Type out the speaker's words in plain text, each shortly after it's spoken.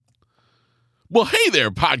Well, hey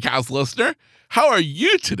there, podcast listener. How are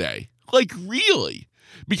you today? Like, really?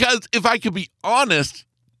 Because if I could be honest,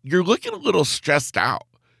 you're looking a little stressed out.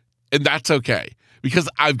 And that's okay, because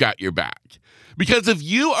I've got your back. Because if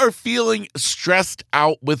you are feeling stressed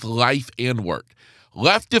out with life and work,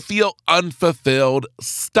 left to feel unfulfilled,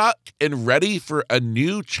 stuck, and ready for a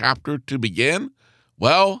new chapter to begin,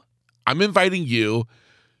 well, I'm inviting you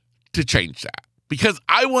to change that. Because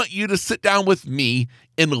I want you to sit down with me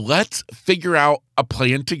and let's figure out a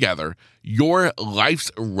plan together, your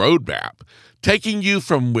life's roadmap, taking you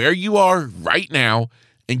from where you are right now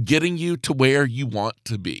and getting you to where you want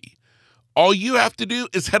to be. All you have to do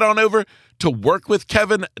is head on over to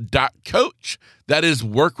workwithkevin.coach. That is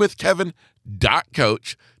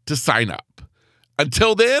workwithkevin.coach to sign up.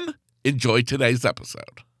 Until then, enjoy today's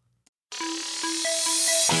episode.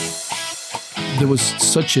 There was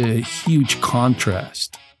such a huge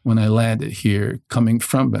contrast when I landed here coming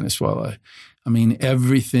from Venezuela. I mean,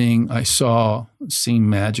 everything I saw seemed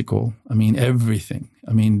magical. I mean, everything.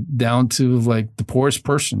 I mean, down to like the poorest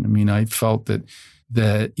person. I mean, I felt that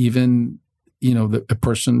even, a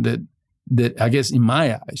person that I guess in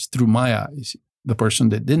my eyes, through my eyes, the person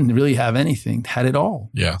that didn't really have anything had it all.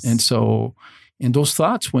 Yes. And those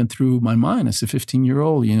thoughts went through my mind as a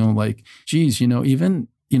 15-year-old, like, geez, even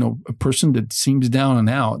a person that seems down and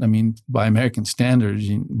out, I mean, by American standards,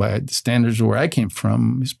 by the standards where I came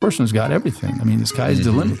from, this person's got everything. I mean, the sky's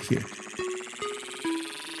the limit here.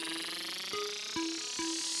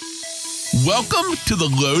 Welcome to the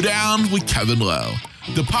Lowdown with Kevin Lowe,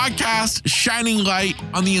 the podcast shining light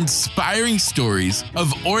on the inspiring stories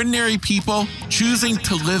of ordinary people choosing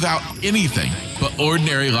to live out anything but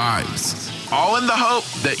ordinary lives. All in the hope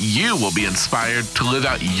that you will be inspired to live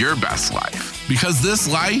out your best life. Because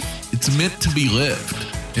this life, it's meant to be lived.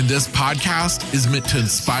 And this podcast is meant to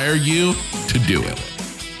inspire you to do it.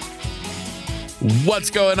 What's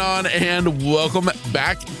going on? And welcome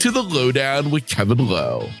back to the Lowdown with Kevin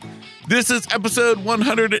Lowe. This is episode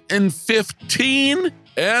 115.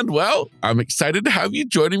 And well, I'm excited to have you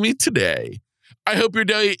joining me today. I hope your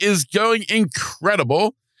day is going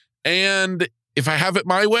incredible. And if I have it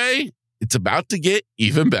my way, it's about to get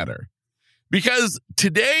even better. Because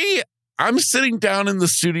today I'm sitting down in the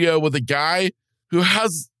studio with a guy who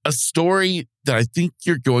has a story that I think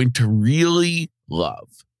you're going to really love.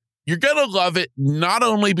 You're going to love it not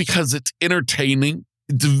only because it's entertaining,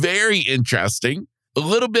 it's very interesting, a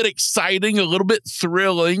little bit exciting, a little bit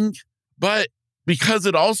thrilling, but because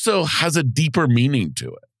it also has a deeper meaning to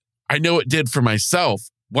it. I know it did for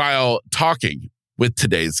myself while talking with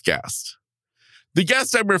today's guest. The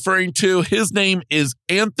guest I'm referring to, his name is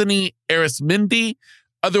Anthony Arismendi,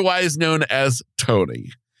 otherwise known as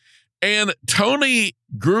Tony. And Tony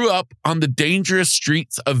grew up on the dangerous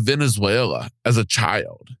streets of Venezuela as a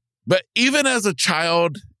child. But even as a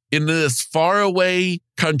child in this faraway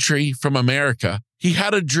country from America, he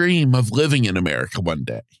had a dream of living in America one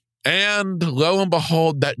day. And lo and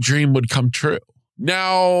behold, that dream would come true.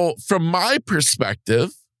 Now, from my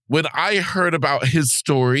perspective, when I heard about his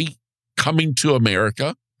story coming to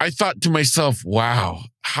America, I thought to myself, wow,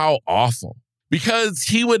 how awful. Because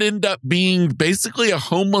he would end up being basically a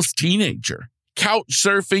homeless teenager, couch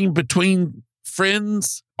surfing between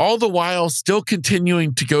friends, all the while still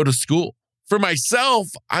continuing to go to school. For myself,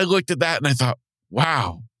 I looked at that and I thought,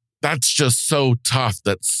 wow, that's just so tough.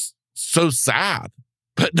 That's so sad.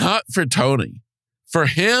 But not for Tony. For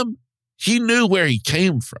him, he knew where he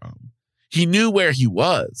came from. He knew where he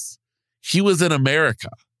was. He was in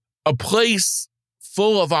America, a place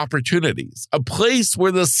full of opportunities, a place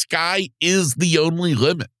where the sky is the only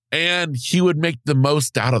limit. And he would make the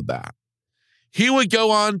most out of that. He would go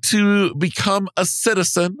on to become a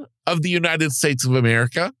citizen of the United States of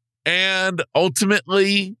America and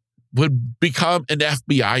ultimately would become an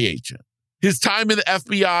FBI agent. His time in the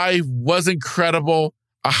FBI was incredible,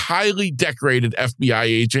 a highly decorated FBI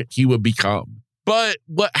agent he would become. But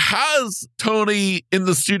what has Tony in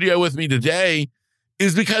the studio with me today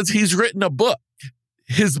is because he's written a book.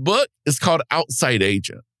 His book is called Outside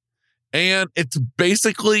Agent, and it's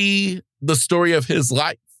basically the story of his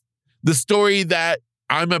life, the story that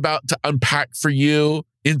I'm about to unpack for you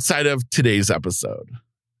inside of today's episode.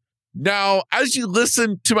 Now, as you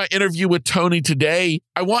listen to my interview with Tony today,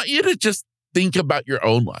 I want you to just think about your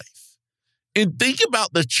own life and think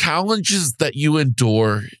about the challenges that you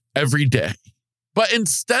endure every day. But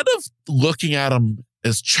instead of looking at them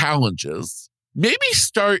as challenges, maybe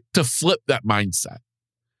start to flip that mindset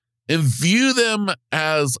and view them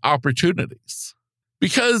as opportunities.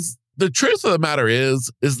 Because the truth of the matter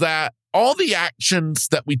is that all the actions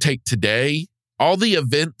that we take today, all the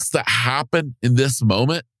events that happen in this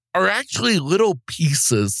moment, are actually little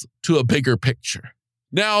pieces to a bigger picture.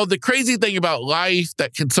 Now, the crazy thing about life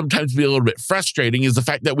that can sometimes be a little bit frustrating is the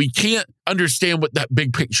fact that we can't understand what that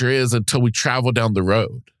big picture is until we travel down the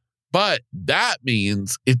road. But that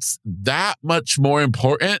means it's that much more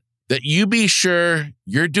important that you be sure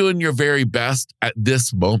you're doing your very best at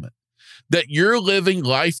this moment, that you're living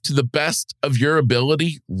life to the best of your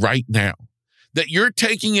ability right now, that you're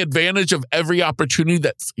taking advantage of every opportunity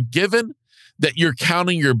that's given, that you're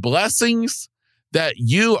counting your blessings, that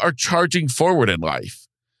you are charging forward in life.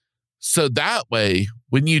 So that way,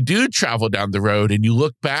 when you do travel down the road and you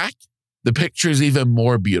look back, the picture is even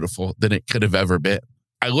more beautiful than it could have ever been.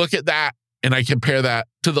 I look at that and I compare that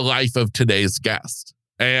to the life of today's guest.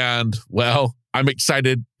 And well, I'm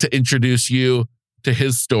excited to introduce you to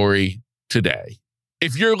his story today.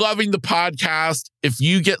 If you're loving the podcast, if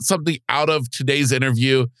you get something out of today's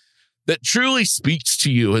interview that truly speaks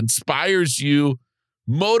to you, inspires you,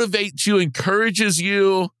 motivates you, encourages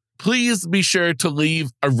you, please be sure to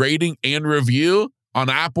leave a rating and review on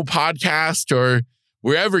Apple Podcast or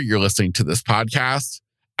wherever you're listening to this podcast,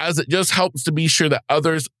 as it just helps to be sure that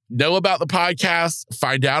others know about the podcast,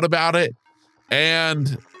 find out about it.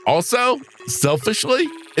 And also, selfishly,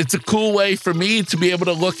 it's a cool way for me to be able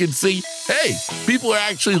to look and see, hey, people are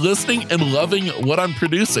actually listening and loving what I'm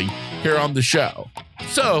producing here on the show.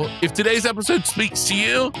 So if today's episode speaks to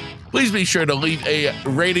you, please be sure to leave a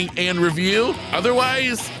rating and review.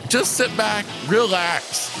 Otherwise, just sit back,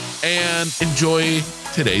 relax, and enjoy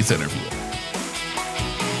today's interview.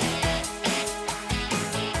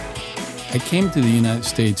 I came to the United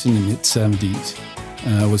States in the mid-'70s.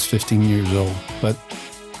 I was 15 years old, but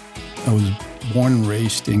I was born and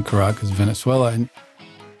raised in Caracas, Venezuela. And,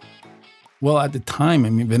 well, at the time,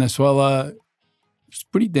 Venezuela was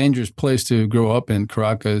a pretty dangerous place to grow up in,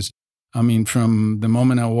 Caracas. From the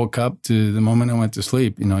moment I woke up to the moment I went to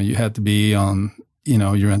sleep, you had to be on,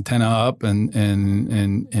 your antenna up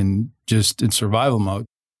and just in survival mode.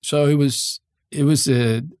 So it was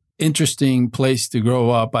a interesting place to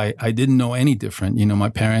grow up. I didn't know any different. My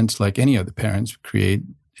parents, like any other parents, create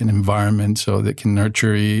an environment so they can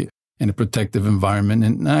nurture you in a protective environment.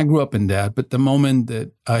 And I grew up in that. But the moment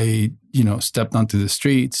that I, stepped onto the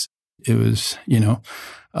streets, it was,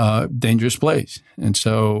 a dangerous place.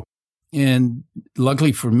 And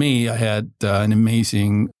luckily for me, I had an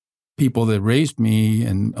amazing people that raised me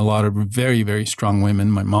and a lot of very, very strong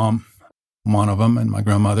women. My mom, one of them, and my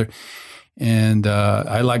grandmother. And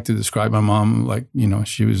I like to describe my mom like,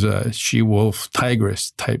 she was a she-wolf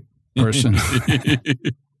tigress type person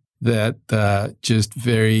that just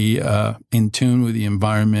very in tune with the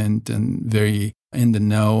environment and very in the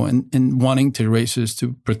know and wanting to raise us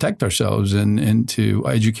to protect ourselves and to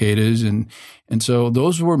educate us. And so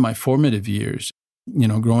those were my formative years,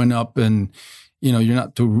 growing up and, you're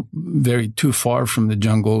not too far from the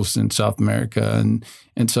jungles in South America.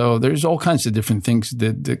 And so there's all kinds of different things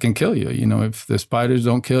that can kill you. If the spiders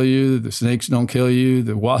don't kill you, the snakes don't kill you,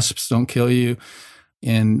 the wasps don't kill you.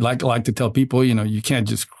 And like I like to tell people, you can't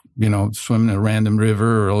just, swim in a random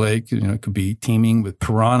river or a lake. It could be teeming with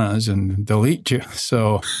piranhas and they'll eat you.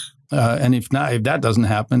 So, and if that doesn't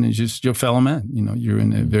happen, it's just your fellow man. You're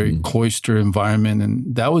in a very cloistered environment.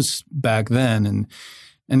 And that was back then.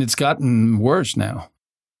 And it's gotten worse now,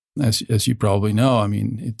 as you probably know.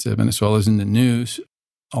 Venezuela's in the news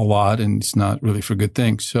a lot, and it's not really for good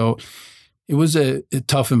things. So it was a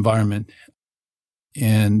tough environment.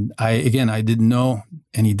 And I didn't know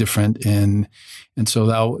any different. And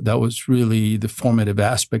so that was really the formative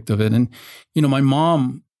aspect of it. And, my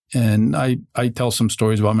mom, and I tell some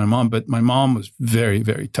stories about my mom, but my mom was very,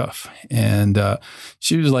 very tough. And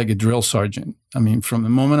she was like a drill sergeant. From the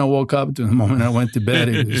moment I woke up to the moment I went to bed,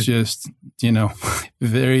 it was just,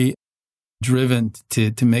 very driven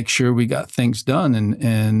to make sure we got things done.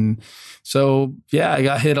 And so, yeah, I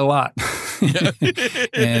got hit a lot.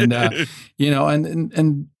 And,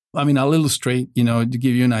 I'll illustrate, to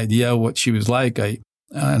give you an idea of what she was like.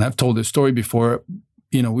 And I've told this story before.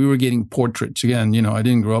 We were getting portraits again. I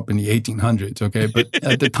didn't grow up in the 1800s, okay? But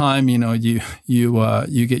at the time, you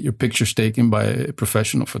get your pictures taken by a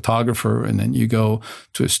professional photographer, and then you go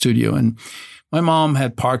to a studio. And my mom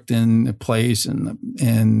had parked in a place,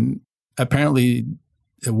 and apparently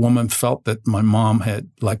a woman felt that my mom had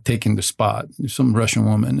taken the spot, some Russian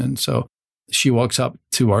woman, and so she walks up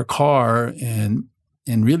to our car and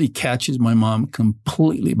really catches my mom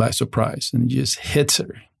completely by surprise, and just hits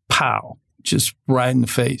her, pow. Just right in the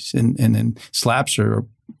face and then slaps her.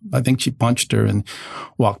 I think she punched her and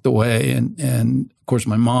walked away. And of course,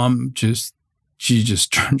 my mom she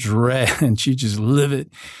just turns red and she just livid,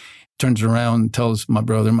 turns around and tells my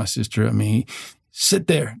brother, my sister, sit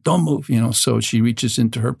there, don't move, So she reaches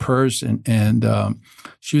into her purse and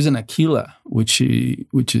she was an Aquila, which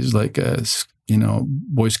is like a,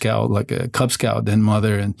 Boy Scout, like a Cub Scout then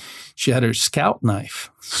mother. And she had her scout knife.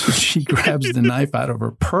 So she grabs the knife out of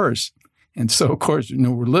her purse. And so, of course,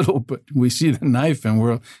 we're little, but we see the knife and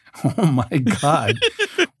we're, oh my God,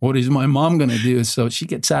 what is my mom going to do? So she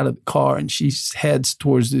gets out of the car and she heads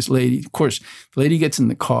towards this lady. Of course, the lady gets in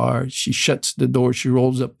the car. She shuts the door. She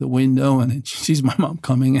rolls up the window and then she sees my mom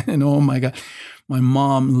coming. And oh my God, my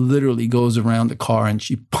mom literally goes around the car and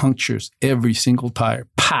she punctures every single tire.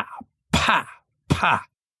 Pa, pa, pa.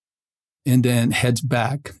 And then heads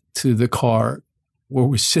back to the car where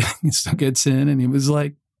we're sitting and still gets in. And he was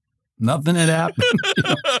like, nothing had happened.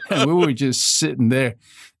 And we were just sitting there,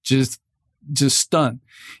 just stunned.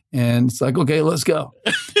 And it's like, okay, let's go.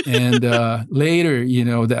 And later,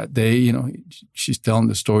 that day, she's telling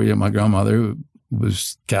the story of my grandmother who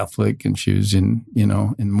was Catholic and she was in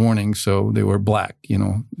mourning. So they were black,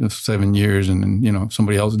 7 years. And then,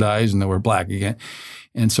 somebody else dies and they were black again.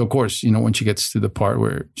 And so, of course, when she gets to the part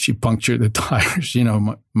where she punctured the tires,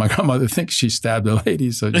 my grandmother thinks she stabbed the lady.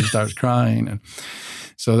 So she starts crying. And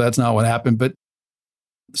so that's not what happened. But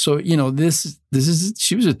so, this is,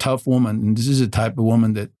 she was a tough woman. And this is a type of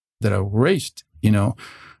woman that I raised,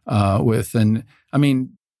 with. And I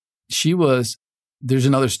mean, she was, there's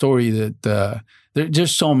another story that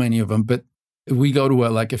there's so many of them, but we go to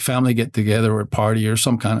a family get together or a party or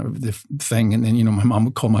some kind of thing. And then, my mom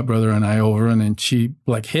would call my brother and I over and then she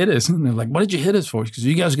hit us. And they're like, what did you hit us for? Because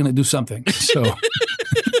you guys are going to do something. So,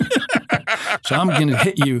 so I'm going to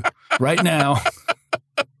hit you right now.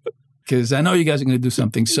 Because I know you guys are going to do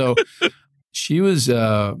something. So she was,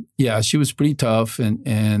 she was pretty tough.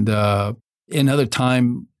 And another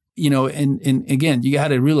time, and again, you got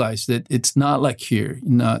to realize that it's not like here,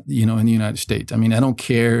 not, in the United States. I mean, I don't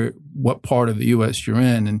care what part of the U.S. you're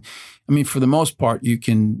in. And I mean, for the most part, you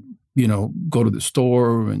can, go to the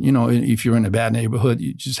store and, if you're in a bad neighborhood,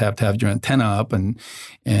 you just have to have your antenna up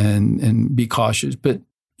and be cautious. But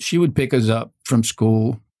she would pick us up from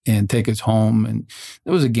school and take us home. And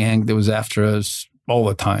there was a gang that was after us all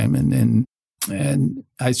the time. And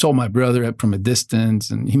I saw my brother from a distance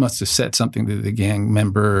and he must have said something to the gang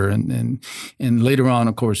member. And later on,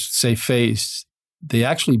 of course, save face, they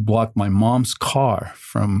actually blocked my mom's car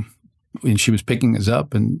from when she was picking us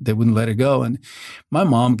up and they wouldn't let her go. And my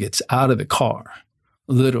mom gets out of the car,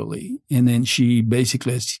 literally. And then she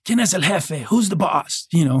basically says, ¿Quién es el jefe? Who's the boss?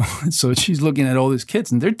 So she's looking at all these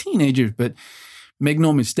kids and they're teenagers, but make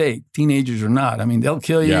no mistake, teenagers or not. I mean, they'll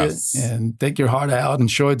kill you and take your heart out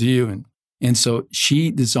and show it to you. And so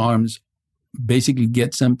she disarms, basically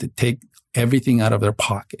gets them to take everything out of their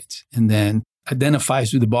pockets and then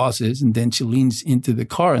identifies who the boss is. And then she leans into the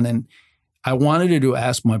car. And then I wanted her to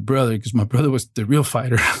ask my brother because my brother was the real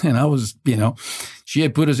fighter. And I was, she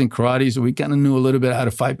had put us in karate. So we kind of knew a little bit how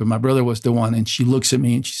to fight. But my brother was the one. And she looks at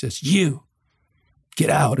me and she says, you get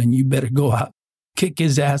out and you better go out. Kick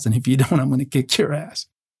his ass, and if you don't, I'm going to kick your ass.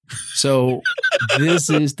 So this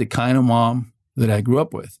is the kind of mom that I grew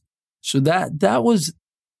up with. So that was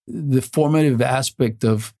the formative aspect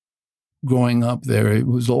of growing up there. A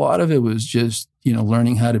lot of it was just,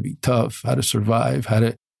 learning how to be tough, how to survive, how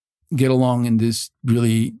to get along in this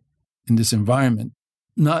environment,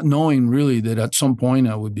 not knowing really that at some point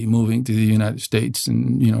I would be moving to the United States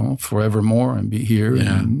and, forevermore and be here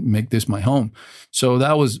and make this my home. So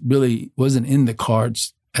that wasn't in the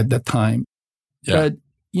cards at that time. Yeah.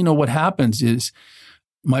 But, what happens is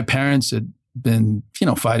my parents had been,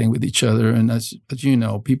 fighting with each other. And as you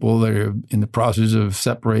know, people that are in the process of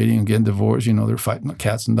separating and getting divorced, they're fighting like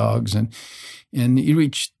cats and dogs. And it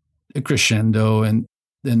reached a crescendo. And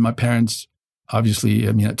then my parents obviously,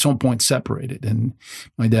 at some point separated. And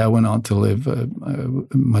my dad went on to live one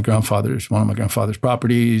of my grandfather's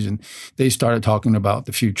properties, and they started talking about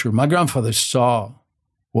the future. My grandfather saw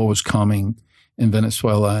what was coming in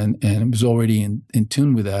Venezuela and was already in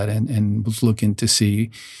tune with that and was looking to see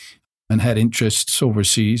and had interests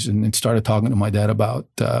overseas and started talking to my dad about,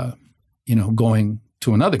 going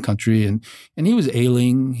to another country. And he was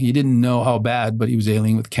ailing. He didn't know how bad, but he was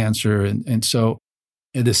ailing with cancer. And so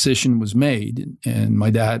a decision was made, and my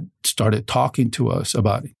dad started talking to us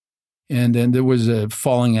about it. And then there was a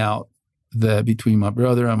falling out between my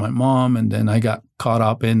brother and my mom, and then I got caught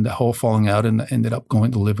up in the whole falling out and ended up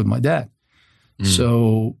going to live with my dad.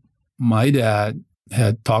 So my dad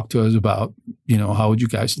had talked to us about, how would you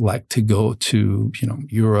guys like to go to,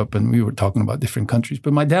 Europe? And we were talking about different countries.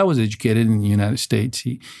 But my dad was educated in the United States.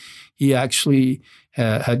 He he actually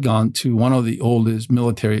had gone to one of the oldest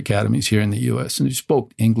military academies here in the U.S. and he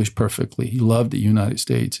spoke English perfectly. He loved the United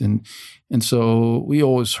States. And so we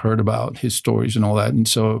always heard about his stories and all that. And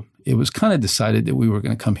so it was kind of decided that we were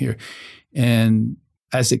going to come here. And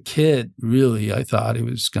as a kid, really, I thought it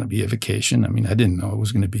was going to be a vacation. I mean, I didn't know it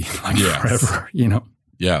was going to be like forever,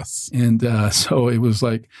 Yes. And so it was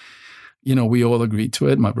like, we all agreed to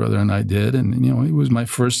it. My brother and I did. And, it was my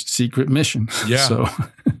first secret mission. Yeah. So,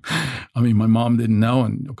 I mean, my mom didn't know.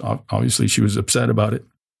 And obviously she was upset about it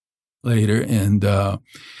later. And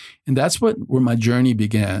that's where my journey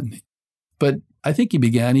began. But I think it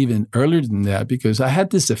began even earlier than that because I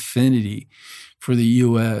had this affinity for the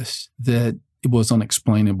U.S. that it was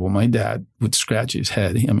unexplainable. My dad would scratch his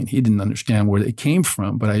head. He didn't understand where they came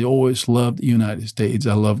from, but I always loved the United States.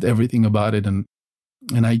 I loved everything about it. And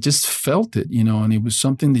I just felt it, and it was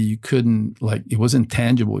something that you couldn't, it wasn't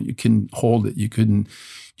tangible. You couldn't hold it. You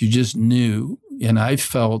just knew. And I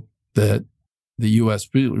felt that the U.S.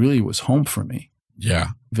 really was home for me. Yeah.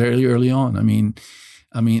 Very early on. I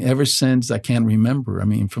mean, ever since I can't remember.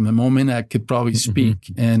 From the moment I could probably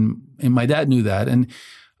speak. And my dad knew that.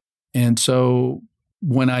 And so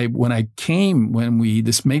when we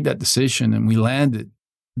just made that decision and we landed,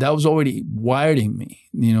 that was already wired in me.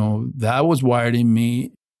 That was wired in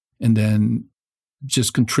me. And then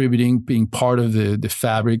just contributing, being part of the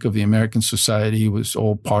fabric of the American society was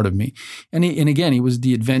all part of me. And again, it was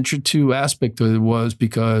the adventure too aspect of it was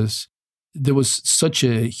because there was such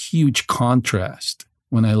a huge contrast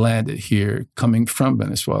when I landed here coming from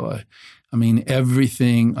Venezuela.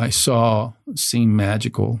 Everything I saw seemed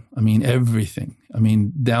magical. Everything.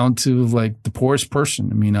 Down to the poorest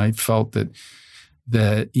person. I felt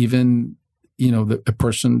that even, a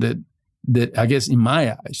person that I guess in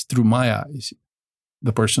my eyes, through my eyes,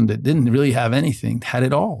 the person that didn't really have anything had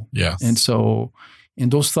it all. Yes. And so,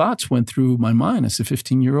 and those thoughts went through my mind as a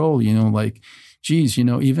 15-year-old, geez,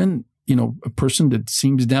 even, a person that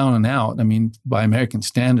seems down and out, by American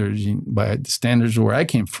standards, by the standards where I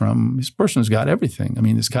came from, this person's got everything.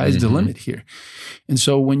 The sky's the limit here. And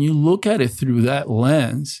so when you look at it through that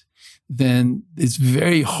lens, then it's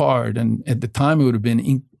very hard. And at the time, it would have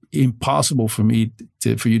been impossible for me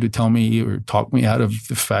for you to tell me or talk me out of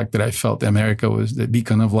the fact that I felt America was the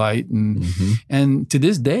beacon of light. And to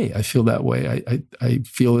this day, I feel that way. I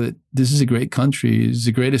feel that this is a great country. It's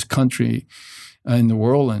the greatest country in the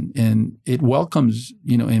world, and it welcomes,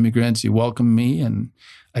 immigrants. It welcomed me, and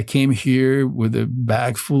I came here with a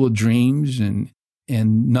bag full of dreams and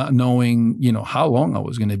not knowing, how long I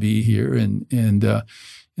was going to be here, and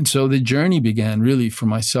so the journey began really for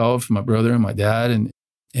myself, my brother, and my dad, and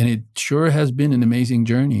it sure has been an amazing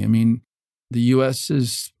journey. The U.S.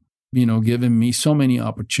 has, given me so many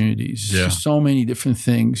opportunities, so many different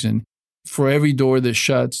things, and for every door that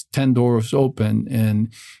shuts, 10 doors open.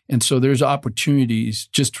 And so there's opportunities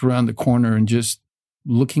just around the corner and just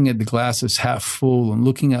looking at the glass as half full and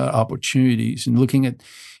looking at opportunities and looking at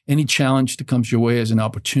any challenge that comes your way as an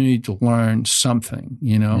opportunity to learn something,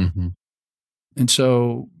 And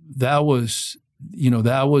so that was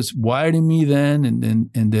wired in me then.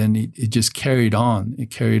 And then it just carried on.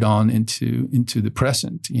 It carried on into the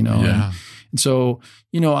present, Yeah. And so,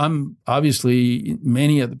 I'm obviously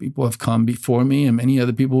many other people have come before me and many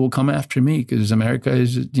other people will come after me because America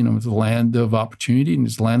is, the land of opportunity and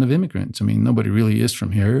it's the land of immigrants. Nobody really is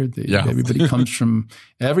from here. Everybody comes from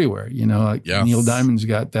everywhere, Yes. Neil Diamond's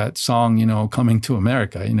got that song, Coming to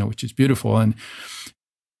America, which is beautiful. And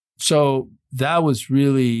so that was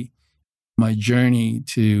really my journey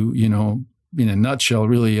to, in a nutshell,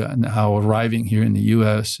 really how arriving here in the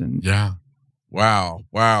U.S. And yeah. Wow.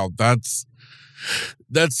 That's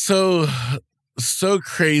so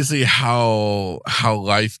crazy how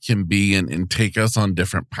life can be and take us on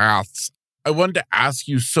different paths. I wanted to ask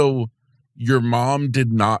you, so your mom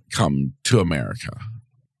did not come to America?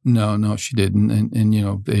 No, she didn't.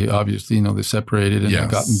 And they obviously, they separated and Yes.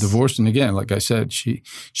 gotten divorced. And again, like I said, she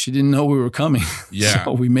didn't know we were coming. Yeah.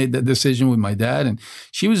 So we made that decision with my dad and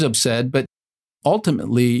she was upset, but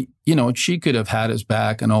ultimately, she could have had us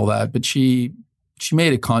back and all that, but she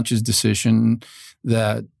made a conscious decision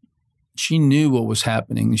that she knew what was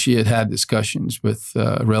happening. She had discussions with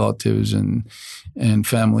relatives and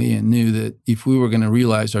family and knew that if we were going to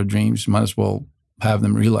realize our dreams, might as well have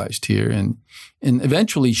them realized here. And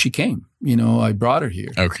eventually she came, I brought her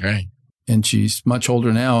here. Okay. And she's much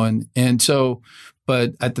older now. And so,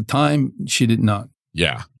 but at the time she did not.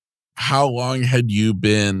 Yeah. How long had you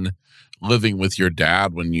been living with your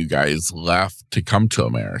dad when you guys left to come to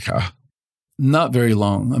America? Not very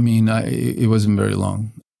long. It wasn't very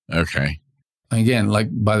long. Okay. Again,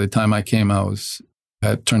 by the time I came, I was I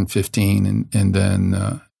had turned 15, and then,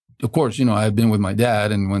 of course, I had been with my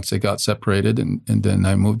dad, and once they got separated, and then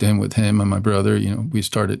I moved in with him and my brother, we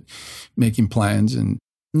started making plans. And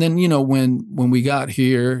then, when we got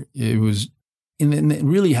here, it was, and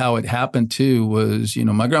really how it happened too was,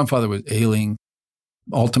 my grandfather was ailing.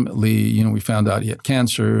 Ultimately, we found out he had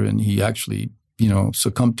cancer, and he actually,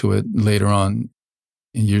 succumbed to it later on,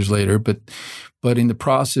 years later. But in the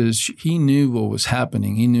process, he knew what was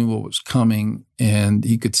happening. He knew what was coming, and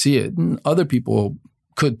he could see it. And other people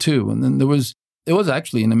could too. And then there was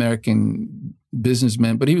actually an American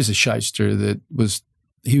businessman, but he was a shyster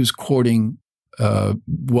he was courting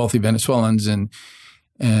wealthy Venezuelans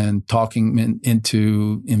and talking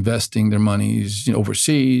into investing their monies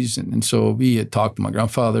overseas. And so he had talked to my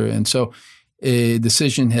grandfather. And so a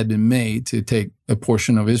decision had been made to take a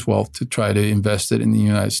portion of his wealth to try to invest it in the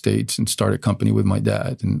United States and start a company with my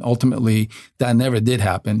dad. And ultimately, that never did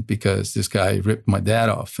happen because this guy ripped my dad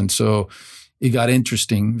off. And so it got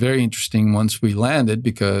interesting, very interesting once we landed,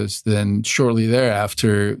 because then shortly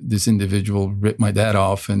thereafter, this individual ripped my dad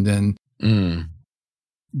off. And then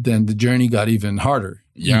the journey got even harder,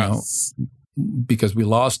 because we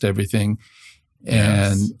lost everything.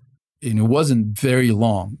 And it wasn't very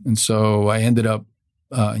long. And so I ended up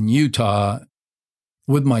in Utah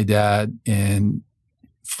with my dad and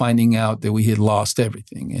finding out that we had lost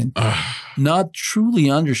everything and not truly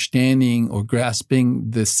understanding or grasping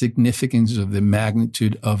the significance of the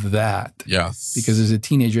magnitude of that. Yes. Because as a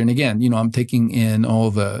teenager, and again, I'm taking in all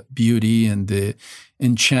the beauty and the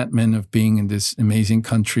enchantment of being in this amazing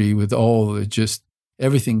country with all the just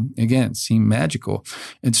everything, again, seemed magical.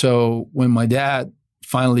 And so when my dad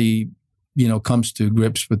finally, comes to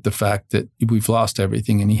grips with the fact that we've lost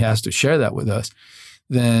everything and he has to share that with us,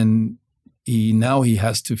 then he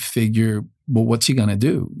has to figure, well, what's he going to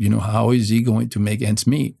do? How is he going to make ends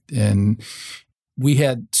meet? And we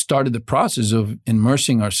had started the process of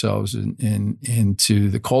immersing ourselves into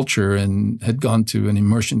the culture and had gone to an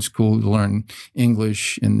immersion school to learn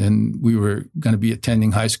English. And then we were going to be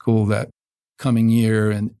attending high school that coming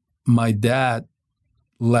year. And my dad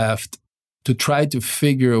left to try to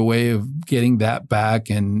figure a way of getting that back,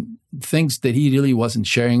 and things that he really wasn't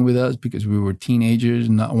sharing with us because we were teenagers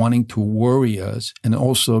and not wanting to worry us, and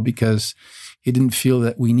also because he didn't feel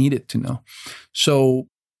that we needed to know. So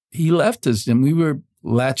he left us, and we were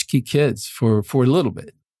latchkey kids for a little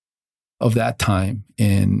bit of that time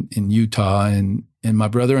in Utah. And my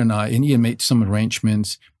brother and he had made some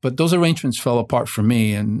arrangements, but those arrangements fell apart for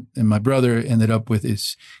me. And my brother ended up with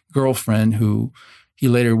his girlfriend, who he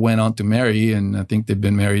later went on to marry, and I think they've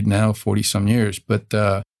been married now 40-some years. But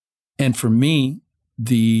and for me,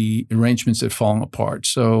 the arrangements had fallen apart.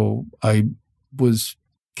 So I was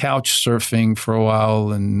couch surfing for a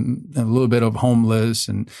while and a little bit of homeless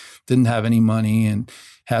and didn't have any money and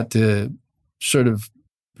had to sort of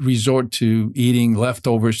resort to eating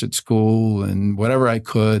leftovers at school and whatever I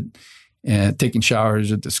could and taking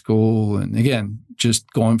showers at the school. And again,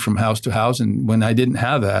 just going from house to house. And when I didn't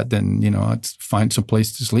have that, then, I'd find some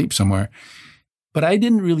place to sleep somewhere. But I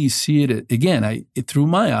didn't really see it. Again, through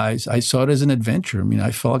my eyes, I saw it as an adventure.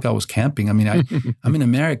 I felt like I was camping. I'm in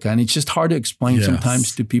America, and it's just hard to explain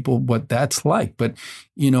sometimes to people what that's like. But,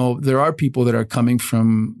 there are people that are coming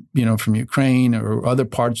from Ukraine or other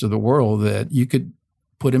parts of the world that you could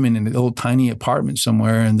put them in a little tiny apartment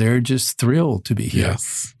somewhere, and they're just thrilled to be here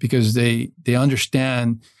because they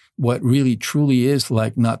understand what really truly is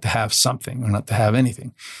like not to have something or not to have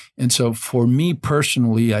anything. And so for me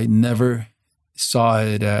personally, I never saw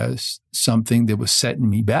it as something that was setting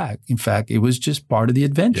me back. In fact, it was just part of the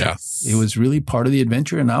adventure. Yes. It was really part of the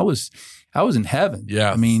adventure, and I was in heaven.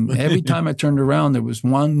 Yes. Every time I turned around, there was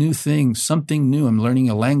one new thing, something new. I'm learning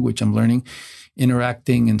a language. I'm learning,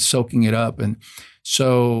 interacting and soaking it up. And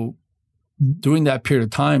so during that period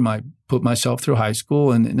of time, I put myself through high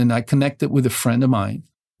school, and then I connected with a friend of mine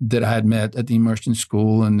that I had met at the immersion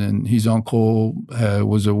school. And then his uncle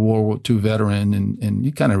was a World War II veteran, and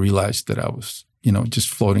he kind of realized that I was, just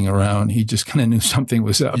floating around. He just kind of knew something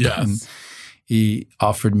was up. Yes. And he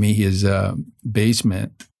offered me his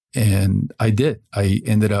basement, and I did. I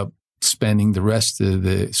ended up spending the rest of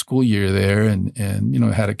the school year there, and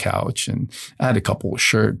had a couch, and I had a couple of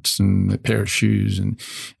shirts and a pair of shoes. And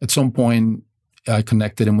at some point, I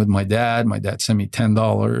connected him with my dad. My dad sent me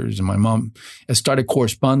 $10, and my mom, I started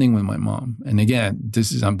corresponding with my mom. And again,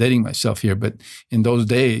 I'm dating myself here, but in those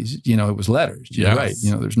days, it was letters. You're right.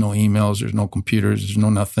 There's no emails, there's no computers, there's no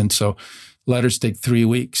nothing. So letters take 3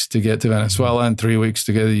 weeks to get to Venezuela and 3 weeks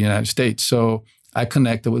to get to the United States. So I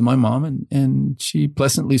connected with my mom, and she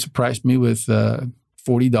pleasantly surprised me with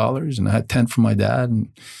 $40, and I had 10 from my dad.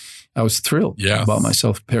 I was thrilled. Yes. I bought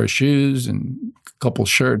myself a pair of shoes and a couple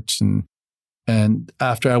shirts. And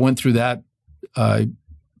after I went through that, I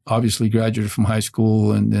obviously graduated from high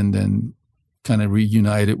school and then kind of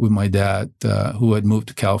reunited with my dad, who had moved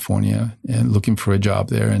to California and looking for a job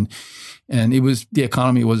there. And it was, the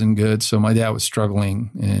economy wasn't good. So my dad was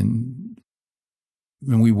struggling. And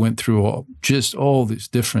we went through all these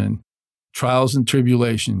different trials and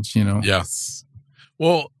tribulations, Yes.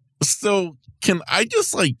 Well, so can I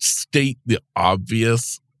just state the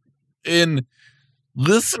obvious? In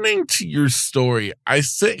listening to your story, I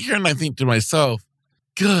sit here and I think to myself,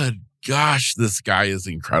 good gosh, this guy is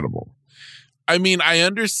incredible. I mean, I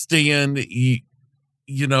understand, when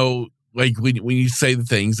you say the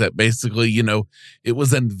things that basically, it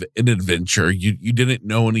was an adventure. You didn't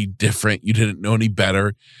know any different. You didn't know any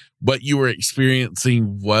better. What you were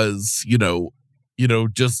experiencing was,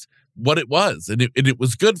 just what it was. And it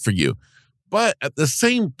was good for you. But at the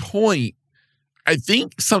same point, I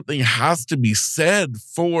think something has to be said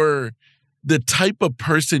for the type of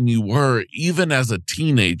person you were, even as a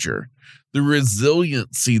teenager, the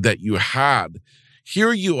resiliency that you had.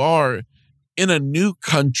 Here you are in a new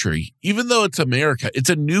country, even though it's America, it's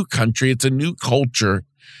a new country, it's a new culture.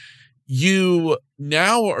 You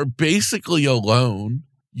now are basically alone.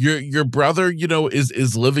 Your brother,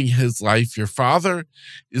 is living his life. Your father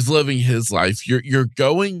is living his life. You're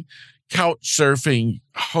going couch surfing,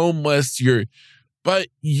 homeless, but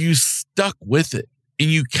you stuck with it and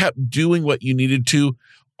you kept doing what you needed to,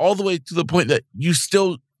 all the way to the point that you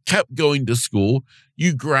still kept going to school.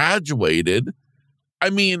 You graduated. I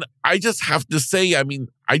mean, I just have to say,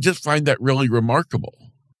 I just find that really remarkable.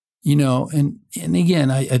 And again,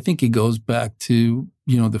 I think it goes back to,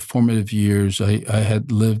 the formative years. I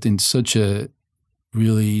had lived in such a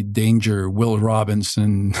really Will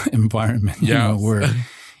Robinson environment, where,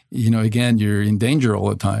 again, you're in danger all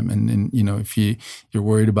the time. And if you're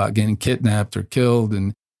worried about getting kidnapped or killed,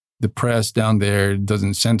 and the press down there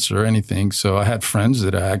doesn't censor anything. So I had friends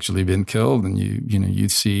that had actually been killed, and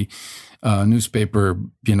you'd see newspaper,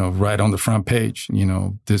 right on the front page,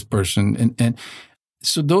 this person. And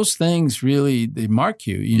so those things really, they mark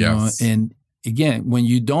you, Yes. And again, when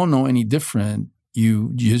you don't know any different,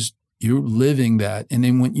 you're living that. And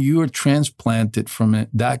then when you are transplanted from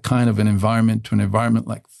that kind of an environment to an environment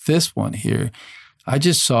like this one here, I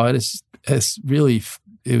just saw it as really,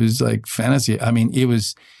 it was like fantasy. I mean, it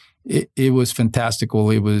was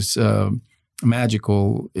fantastical. It was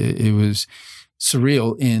magical. It was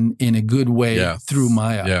surreal in a good way. Yes. Through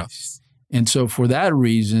my eyes. Yes. And so for that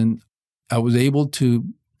reason, I was able to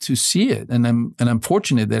see it. And I'm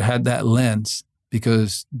fortunate that I had that lens,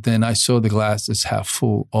 because then I saw the glass as half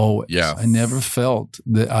full always. Yes. I never felt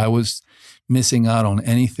that I was missing out on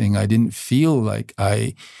anything. I didn't feel like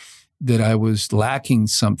that I was lacking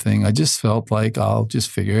something. I just felt like I'll just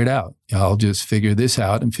figure it out. I'll just figure this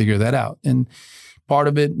out and figure that out. And part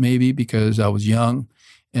of it maybe because I was young,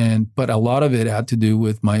 but a lot of it had to do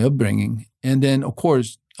with my upbringing. And then, of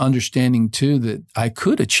course, understanding too that I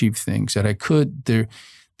could achieve things, that I could.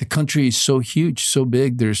 The country is so huge, so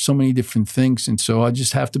big. There's so many different things. And so I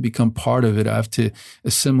just have to become part of it. I have to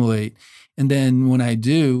assimilate. And then when I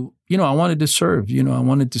do, I wanted to serve. I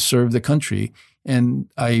wanted to serve the country. And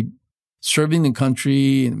serving the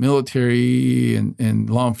country in the military and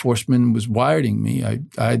law enforcement was wiring me. I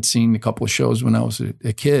had seen a couple of shows when I was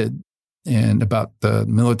a kid and about the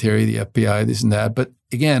military, the FBI, this and that. But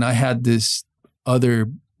again, I had this other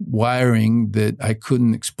wiring that I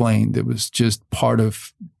couldn't explain, that was just part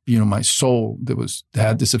of, my soul, that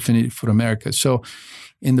had this affinity for America. So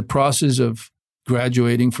in the process of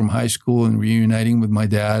graduating from high school and reuniting with my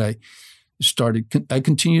dad, I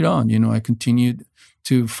continued on, I continued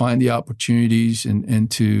to find the opportunities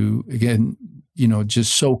and to, again,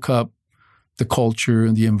 just soak up the culture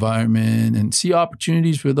and the environment and see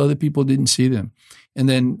opportunities where other people didn't see them. And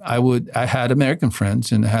then I had American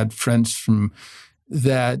friends, and I had friends from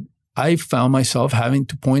that I found myself having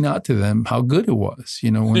to point out to them how good it was,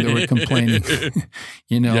 when they were complaining,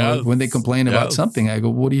 Yes. when they complain about something, I go,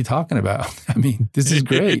 what are you talking about? I mean, this is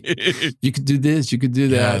great. You could do this, you could do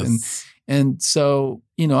that. Yes. And so,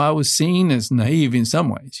 I was seen as naive in some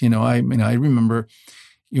ways. I remember,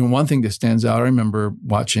 one thing that stands out, I remember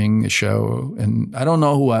watching a show, and I don't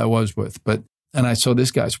know who I was with, and I saw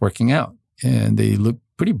this guy's working out, and they looked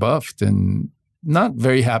pretty buffed and not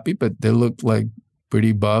very happy, but they looked like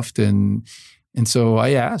pretty buffed. And so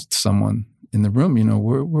I asked someone in the room,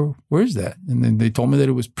 where is that? And then they told me that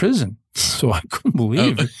it was prison. So I couldn't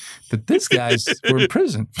believe that these guys were in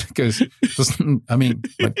prison, because, you got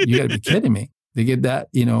to be kidding me. They get that,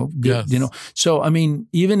 good, Yes. So, I mean,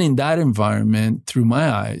 even in that environment, through my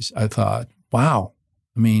eyes, I thought, wow,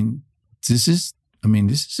 I mean, this is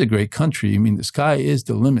a great country. I mean, the sky is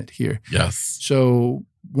the limit here. Yes. So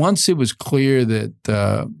once it was clear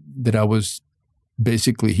that I was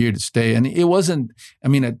basically here to stay, and it wasn't, I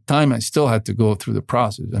mean, at the time I still had to go through the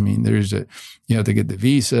process. I mean, you have to get the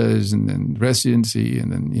visas and then residency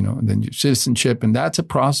and then, and then your citizenship. And that's a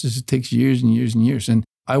process that takes years and years and years. And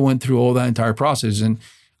I went through all that entire process. And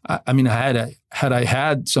I mean, had I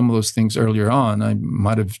had some of those things earlier on, I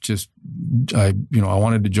might have just, I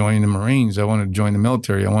wanted to join the Marines. I wanted to join the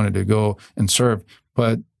military. I wanted to go and serve.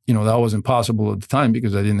 But, that wasn't possible at the time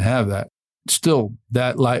because I didn't have that. Still,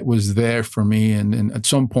 that light was there for me. And at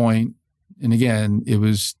some point, and again, it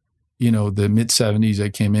was, the mid 70s I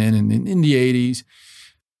came in, and in the 80s,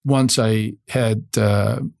 once I had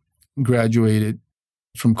graduated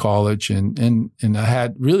from college and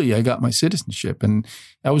I got my citizenship, and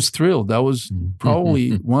I was thrilled. That was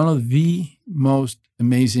probably one of the most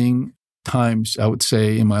amazing times, I would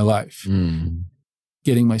say, in my life.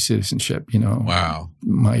 Getting my citizenship, Wow.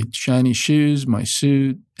 My shiny shoes, my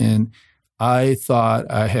suit, and I thought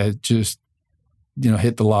I had just,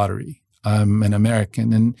 hit the lottery. I'm an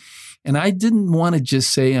American. And I didn't want to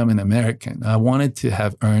just say I'm an American. I wanted to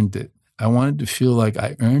have earned it. I wanted to feel like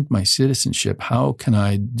I earned my citizenship. How can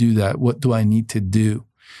I do that? What do I need to do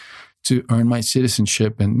to earn my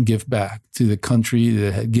citizenship and give back to the country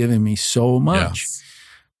that had given me so much? Yes.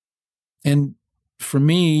 And for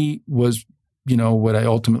me was, what I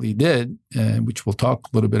ultimately did, which we'll talk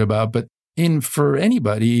a little bit about, but for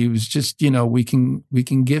anybody, it was just, we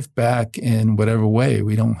can give back in whatever way.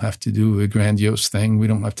 We don't have to do a grandiose thing. We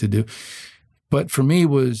don't have to do. But for me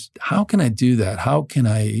was, how can I do that? How can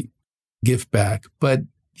I give back? But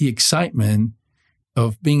the excitement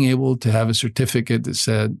of being able to have a certificate that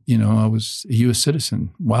said, I was a U.S.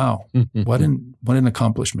 citizen. Wow, what an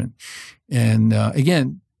accomplishment! And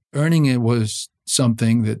again, earning it was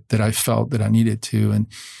something that I felt that I needed to,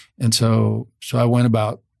 and so I went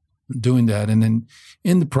about doing that. And then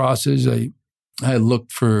in the process, I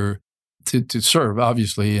looked to serve,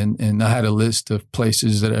 obviously, and I had a list of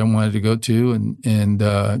places that I wanted to go to, and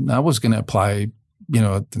I was going to apply,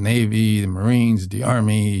 the Navy, the Marines, the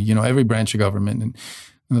Army, every branch of government. And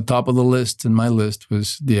on the top of the list, and my list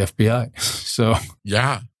was the FBI. So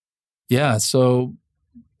yeah. So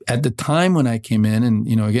at the time when I came in, and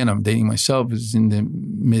again, I'm dating myself, it was in the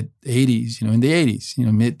mid 80s,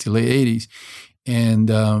 mid to late 80s. And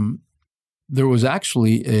there was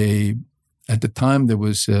actually at the time, there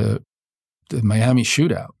was the Miami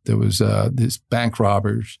shootout. There was this bank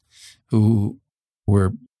robbers who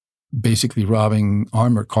were basically robbing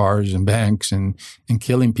armored cars and banks and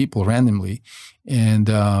killing people randomly. And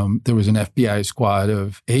there was an FBI squad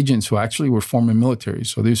of agents who actually were former military.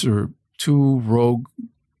 So these were two rogue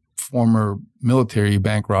former military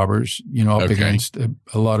bank robbers, up against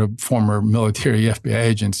a lot of former military FBI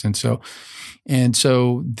agents. And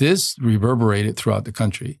so this reverberated throughout the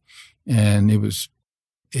country. And it was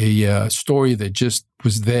a story that just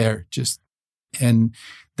was there. And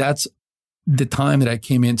that's the time that I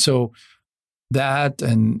came in. So that,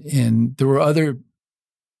 and there were other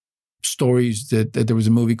stories that there was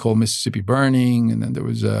a movie called Mississippi Burning, and then there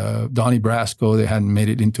was Donnie Brasco. They hadn't made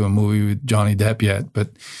it into a movie with Johnny Depp yet, but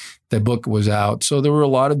that book was out. So there were a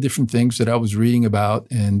lot of different things that I was reading about.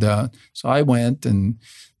 And so I went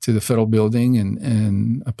to the federal building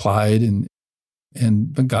and applied and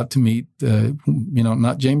got to meet,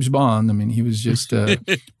 not James Bond. I mean, he was just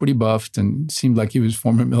pretty buffed and seemed like he was a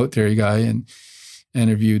former military guy, and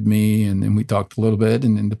interviewed me, and then we talked a little bit,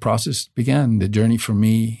 and then the process began. The journey for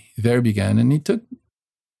me there began, and it took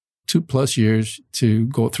 2+ years to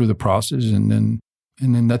go through the process, and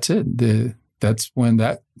then that's it. That's when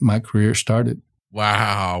my career started.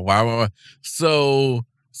 Wow. So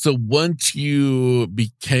once you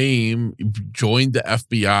joined the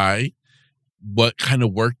FBI, what kind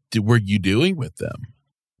of work were you doing with them?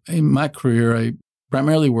 In my career, I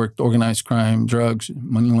primarily worked organized crime, drugs,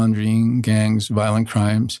 money laundering, gangs, violent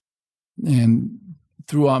crimes. And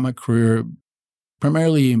throughout my career,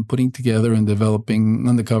 primarily in putting together and developing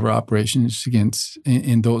undercover operations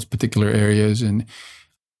in those particular areas. And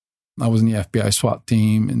I was in the FBI SWAT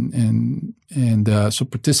team and so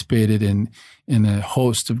participated in a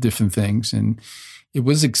host of different things. And it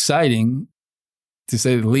was exciting, to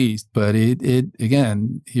say the least, but it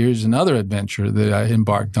again, here's another adventure that I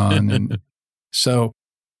embarked on. And so,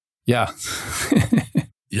 yeah.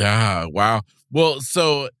 Yeah. Wow. Well,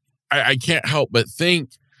 so I can't help but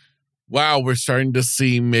think, wow, we're starting to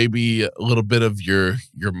see maybe a little bit of your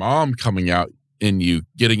mom coming out in you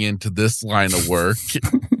getting into this line of work.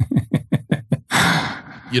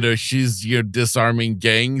 She's disarming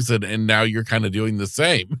gangs, and now you're kind of doing the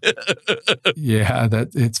same. Yeah,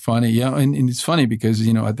 it's funny. Yeah, and it's funny because,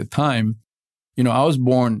 at the time, I was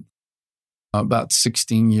born about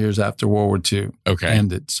 16 years after World War II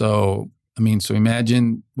ended. So, so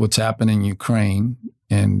imagine what's happened in Ukraine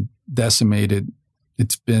and decimated.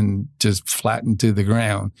 It's been just flattened to the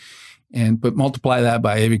ground. But multiply that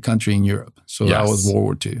by every country in Europe. So that was World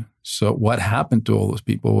War II. So what happened to all those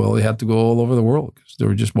people? Well, they had to go all over the world because they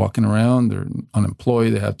were just walking around. They're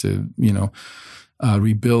unemployed. They have to,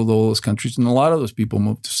 rebuild all those countries. And a lot of those people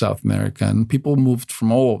moved to South America, and people moved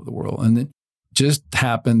from all over the world. And it just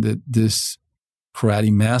happened that this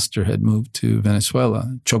karate master had moved to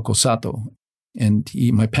Venezuela, Choco Sato. And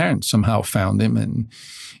my parents somehow found him.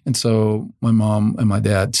 And so my mom and my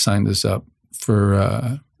dad signed us up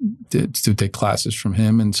for to take classes from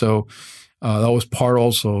him. And so that was part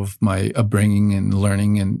also of my upbringing and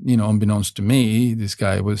learning. And, unbeknownst to me, this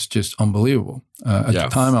guy was just unbelievable. At the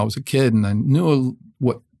time, I was a kid and I knew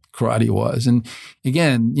what karate was. And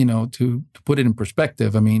again, to put it in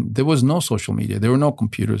perspective, there was no social media. There were no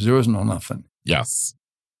computers. There was no nothing. Yes.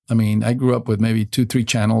 I grew up with maybe 2-3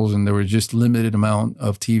 channels, and there was just limited amount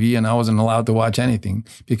of TV, and I wasn't allowed to watch anything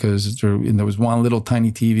because there was one little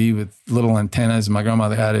tiny TV with little antennas. My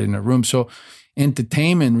grandmother had it in her room. So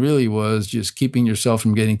entertainment really was just keeping yourself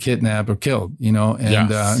from getting kidnapped or killed,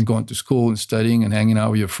 and going to school and studying and hanging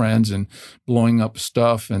out with your friends and blowing up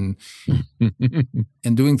stuff and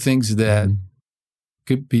and doing things that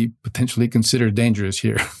could be potentially considered dangerous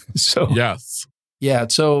here. So yes. Yeah,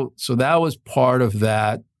 so that was part of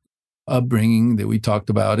that upbringing that we talked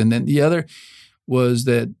about. And then the other was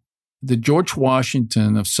that the George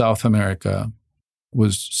Washington of South America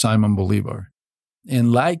was Simon Bolivar.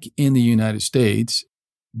 And like in the United States,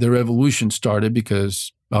 the revolution started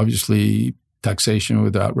because obviously taxation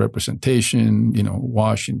without representation,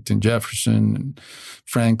 Washington, Jefferson, and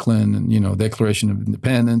Franklin, and, Declaration of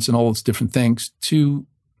Independence and all those different things to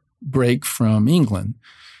break from England.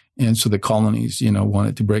 And so the colonies,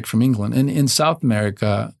 wanted to break from England. And in South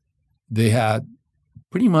America, they had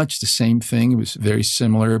pretty much the same thing. It was very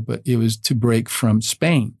similar, but it was to break from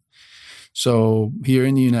Spain. So here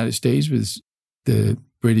in the United States was the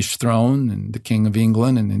British throne and the King of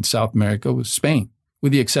England, and in South America was Spain,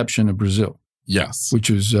 with the exception of Brazil. Yes. Which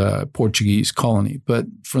was a Portuguese colony. But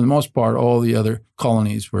for the most part, all the other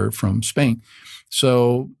colonies were from Spain.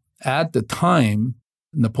 So at the time,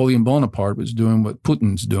 Napoleon Bonaparte was doing what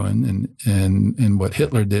Putin's doing and what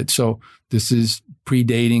Hitler did. So this is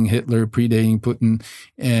predating Hitler, predating Putin.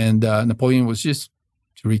 And Napoleon was just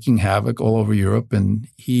wreaking havoc all over Europe. And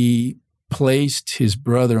he placed his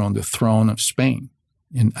brother on the throne of Spain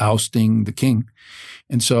in ousting the king.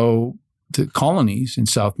 And so the colonies in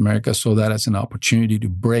South America saw that as an opportunity to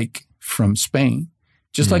break from Spain,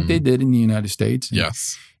 just like they did in the United States.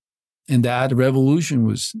 Yes. And that revolution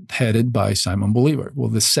was headed by Simon Bolivar. Well,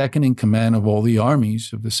 the second in command of all the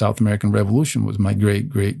armies of the South American Revolution was my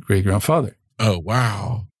great-great-great-grandfather. Oh,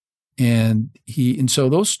 wow. And so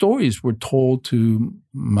those stories were told to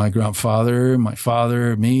my grandfather, my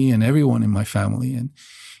father, me, and everyone in my family.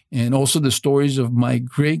 And also the stories of my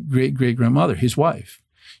great-great-great-grandmother, his wife.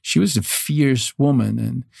 She was a fierce woman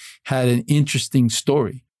and had an interesting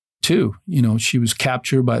story. Too, she was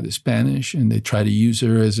captured by the Spanish, and they tried to use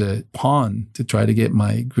her as a pawn to try to get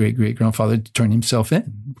my great-great-grandfather to turn himself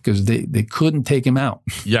in because they couldn't take him out.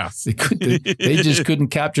 Yes. They just couldn't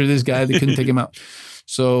capture this guy. They couldn't take him out.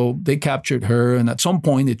 So they captured her, and at some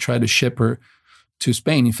point they tried to ship her to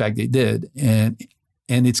Spain. In fact, they did. And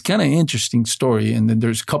it's kind of an interesting story. And then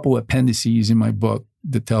there's a couple of appendices in my book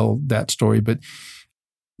that tell that story. But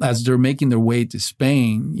as they're making their way to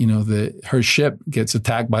Spain, her ship gets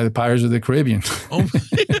attacked by the Pirates of the Caribbean. Oh,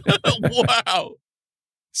 wow.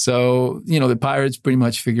 So, the pirates pretty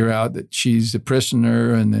much figure out that she's a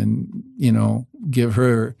prisoner and then, give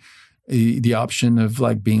her the option of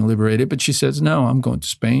like being liberated. But she says, no, I'm going to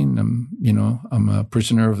Spain. I'm a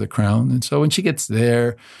prisoner of the crown. And so when she gets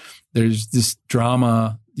there, there's this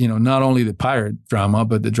drama, not only the pirate drama,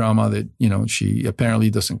 but the drama that, she apparently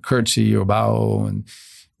doesn't curtsy or bow and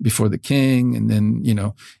before the king. And then,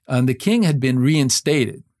 and the king had been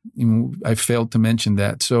reinstated. I failed to mention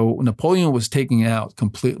that. So Napoleon was taken out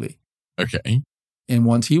completely. Okay. And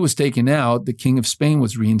once he was taken out, the king of Spain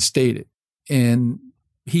was reinstated. And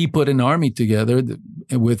he put an army together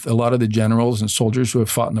with a lot of the generals and soldiers who had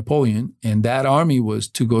fought Napoleon. And that army was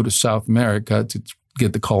to go to South America to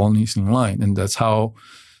get the colonies in line. And that's how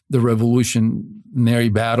the revolutionary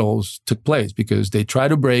battles took place, because they tried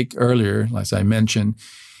to break earlier, as I mentioned.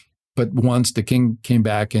 But once the king came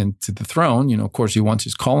back into the throne, of course, he wants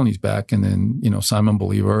his colonies back. And then, Simon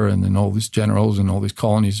Bolivar and then all these generals and all these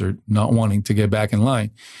colonies are not wanting to get back in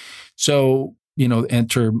line. So,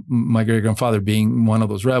 enter my great-grandfather being one of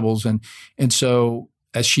those rebels. And so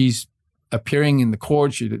as she's appearing in the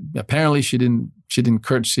court, she didn't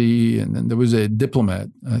curtsy. And then there was a diplomat,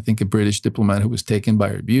 I think a British diplomat, who was taken by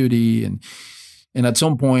her beauty. And at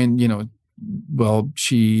some point,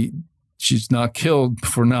 she's not killed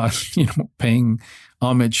for not, paying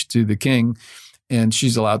homage to the king, and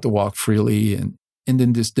she's allowed to walk freely. And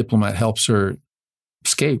then this diplomat helps her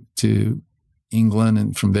escape to England,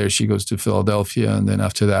 and from there she goes to Philadelphia. And then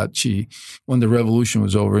after that, when the revolution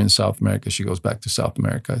was over in South America, she goes back to South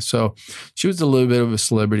America. So she was a little bit of a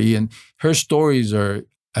celebrity, and her stories are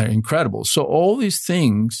incredible. So all these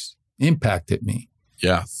things impacted me.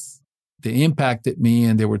 Yes. They impacted me,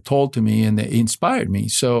 and they were told to me, and they inspired me.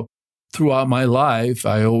 So throughout my life,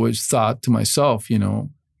 I always thought to myself,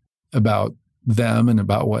 about them and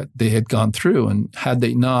about what they had gone through. And had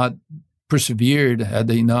they not persevered, had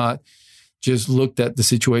they not just looked at the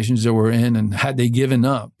situations they were in, and had they given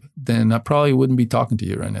up, then I probably wouldn't be talking to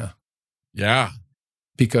you right now. Yeah.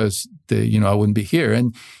 Because I wouldn't be here.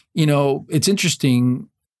 And, it's interesting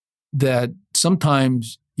that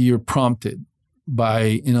sometimes you're prompted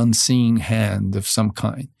by an unseen hand of some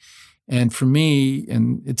kind. And for me,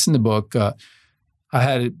 and it's in the book, I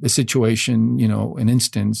had a situation, an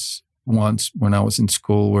instance once when I was in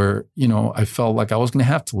school where, I felt like I was going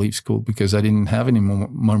to have to leave school because I didn't have any more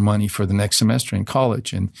money for the next semester in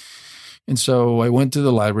college. And so I went to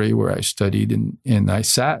the library where I studied, and I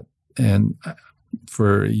sat and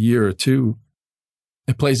for a year or two,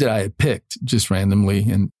 a place that I had picked just randomly.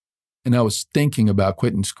 And I was thinking about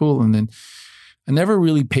quitting school. And then I never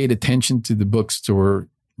really paid attention to the books that were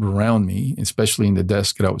around me, especially in the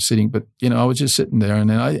desk that I was sitting. But, I was just sitting there, and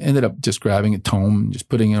then I ended up just grabbing a tome and just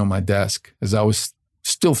putting it on my desk as I was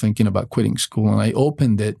still thinking about quitting school. And I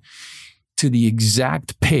opened it to the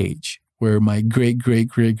exact page where my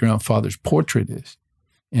great-great-great-grandfather's portrait is.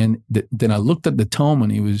 And then I looked at the tome,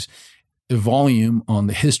 and it was a volume on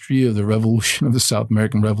the history of the revolution, of the South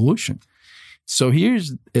American Revolution. So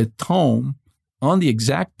here's a tome on the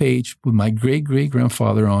exact page with my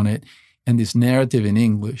great-great-grandfather on it, and this narrative in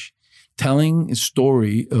English, telling a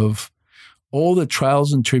story of all the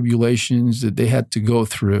trials and tribulations that they had to go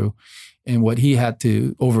through and what he had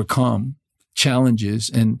to overcome, challenges.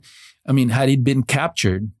 And I mean, had he been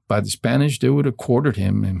captured by the Spanish, they would have quartered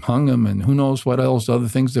him and hung him, and who knows what else, other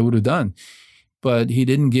things they would have done. But he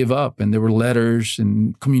didn't give up, and there were letters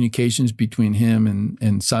and communications between him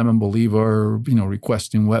and Simon Bolivar,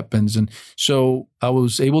 requesting weapons. And so I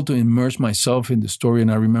was able to immerse myself in the story,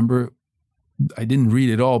 and I remember I didn't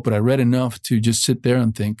read it all, but I read enough to just sit there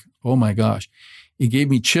and think, oh my gosh. It gave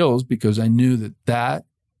me chills because I knew that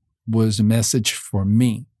was a message for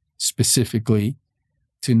me specifically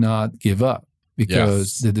to not give up,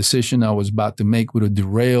 because the decision I was about to make would have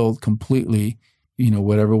derailed completely,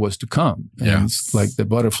 whatever was to come. And it's like the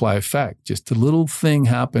butterfly effect. Just a little thing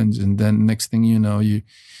happens, and then next thing you know,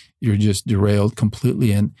 you're just derailed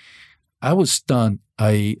completely. And I was stunned.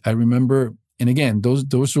 I remember. And again,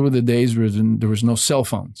 those were the days where there was no cell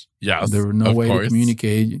phones. Yes, there were no way to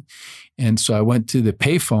communicate. And so I went to the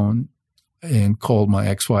payphone and called my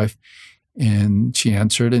ex-wife, and she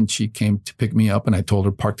answered, and she came to pick me up, and I told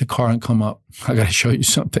her, park the car and come up. I got to show you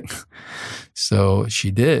something. So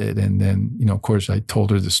she did. And then, of course, I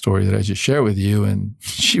told her the story that I just shared with you, and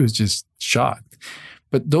she was just shocked.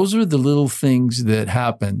 But those are the little things that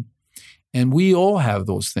happen. And we all have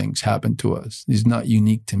those things happen to us. It's not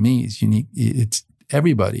unique to me. It's unique. It's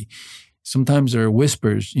everybody. Sometimes there are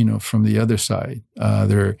whispers, from the other side.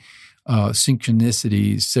 There are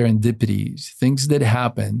synchronicities, serendipities, things that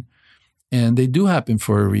happen. And they do happen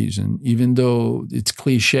for a reason, even though it's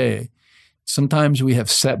cliche. Sometimes we have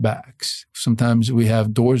setbacks. Sometimes we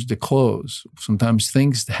have doors to close. Sometimes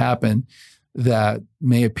things happen that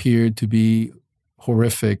may appear to be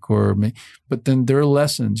horrific, but then there are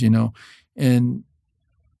lessons, And,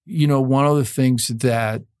 one of the things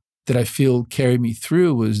that I feel carried me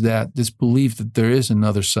through was that this belief that there is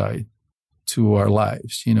another side to our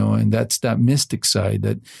lives, and that's that mystic side,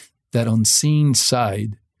 that unseen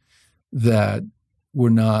side that we're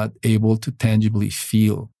not able to tangibly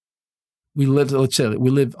feel. Let's say we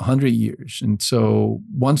live 100 years. And so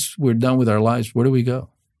once we're done with our lives, where do we go?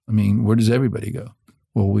 I mean, where does everybody go?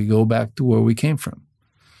 Well, we go back to where we came from.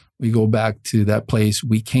 We go back to that place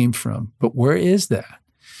we came from. But where is that?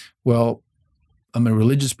 Well,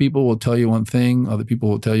 religious people will tell you one thing, other people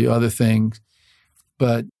will tell you other things,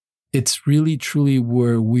 but it's really, truly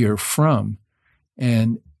where we are from.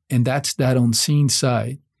 And And that's that unseen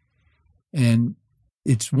side. And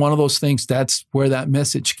it's one of those things, that's where that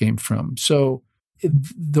message came from. So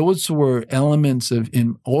those were elements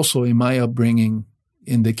also in my upbringing,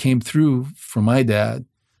 and they came through from my dad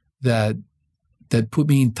that put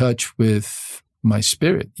me in touch with my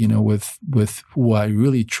spirit, with who I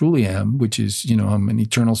really truly am, which is, I'm an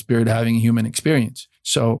eternal spirit having a human experience.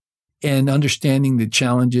 So, and understanding the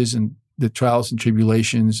challenges and the trials and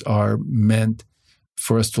tribulations are meant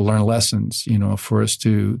for us to learn lessons, for us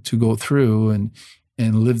to go through and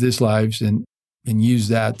live these lives and use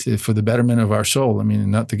that for the betterment of our soul. I mean,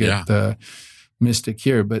 not to get mystic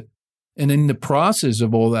here, but, and in the process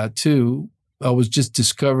of all that too, I was just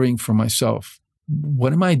discovering for myself,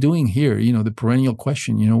 what am I doing here? The perennial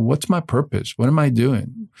question, what's my purpose? What am I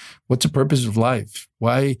doing? What's the purpose of life?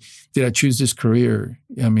 Why did I choose this career?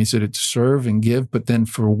 I mean, is it to serve and give, but then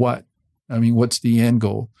for what? I mean, what's the end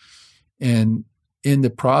goal? And in the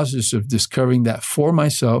process of discovering that for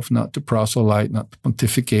myself, not to proselyte, not to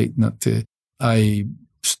pontificate, I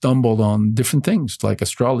stumbled on different things like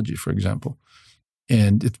astrology, for example.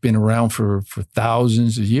 And it's been around for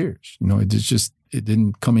thousands of years. It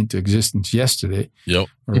didn't come into existence yesterday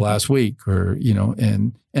or last week or,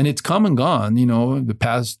 and it's come and gone, the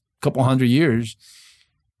past couple hundred years.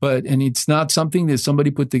 And it's not something that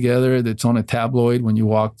somebody put together that's on a tabloid when you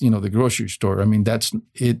walk, the grocery store. I mean, that's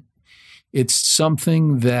it. It's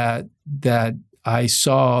something that I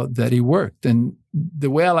saw that it worked. And the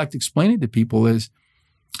way I like to explain it to people is,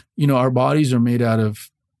 our bodies are made out of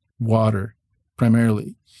water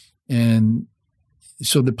primarily. And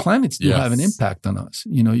so the planets do have an impact on us.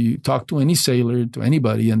 You talk to any sailor, to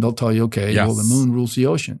anybody, and they'll tell you, okay, well, the moon rules the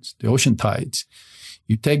oceans, the ocean tides.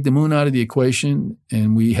 You take the moon out of the equation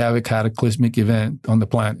and we have a cataclysmic event on the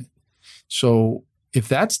planet. So if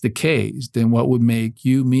that's the case, then what would make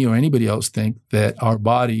you, me, or anybody else think that our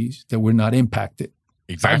bodies, that we're not impacted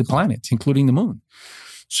by the planets, including the moon?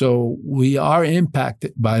 So we are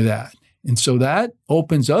impacted by that. And so that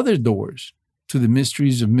opens other doors to the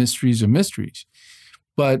mysteries of mysteries of mysteries.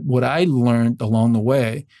 But what I learned along the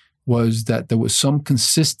way was that there was some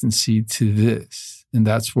consistency to this. And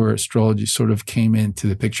that's where astrology sort of came into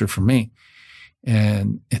the picture for me.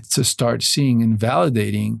 And it's to start seeing and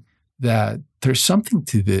validating that there's something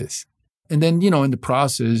to this. And then, in the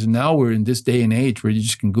process, now we're in this day and age where you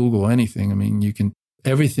just can Google anything. I mean, you can,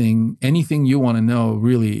 anything you want to know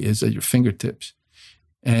really is at your fingertips.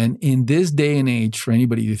 And in this day and age, for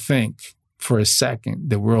anybody to think for a second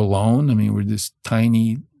that we're alone, I mean, we're this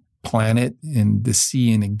tiny planet in the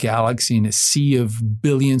sea, in a galaxy, in a sea of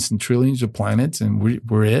billions and trillions of planets, and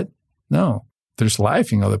we're it? No, there's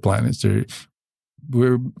life in other planets.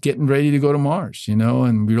 We're getting ready to go to Mars,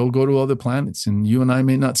 and we'll go to other planets, and you and I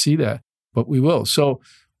may not see that, but we will. So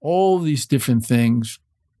all these different things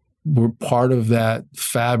were part of that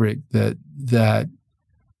fabric that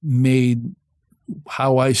made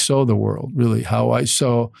how I saw the world, really, how I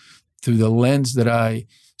saw through the lens that I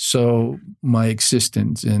saw my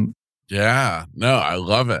existence. And I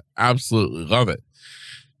love it. Absolutely love it.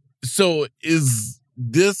 So is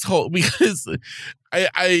this whole, because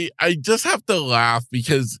I just have to laugh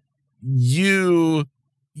because you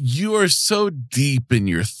are so deep in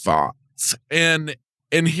your thoughts. And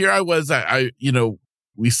here I was,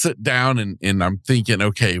 we sit down and I'm thinking,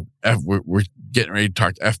 okay, we're getting ready to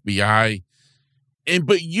talk to FBI.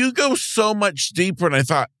 But you go so much deeper. And I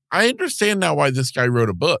thought, I understand now why this guy wrote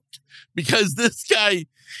a book, because this guy,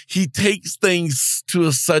 he takes things to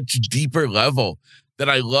a such deeper level that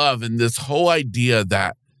I love. And this whole idea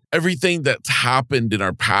that everything that's happened in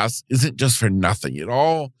our past isn't just for nothing. It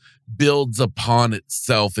all builds upon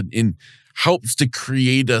itself and helps to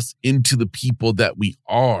create us into the people that we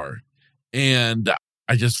are. And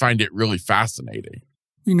I just find it really fascinating.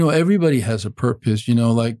 Everybody has a purpose,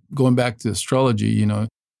 like going back to astrology,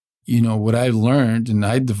 what I learned, and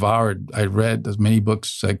I read as many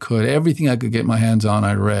books as I could, everything I could get my hands on,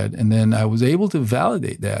 I read. And then I was able to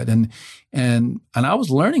validate that. And I was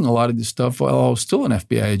learning a lot of this stuff while I was still an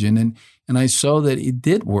FBI agent. And I saw that it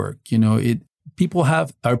did work. People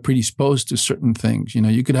are predisposed to certain things.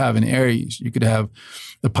 You could have an Aries, you could have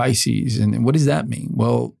the Pisces. And what does that mean?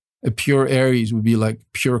 Well, a pure Aries would be like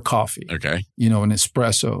pure coffee. Okay. An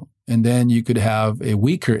espresso. And then you could have a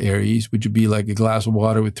weaker Aries, which would be like a glass of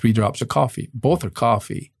water with 3 drops of coffee. Both are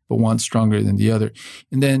coffee, but one's stronger than the other.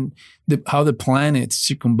 And then how the planets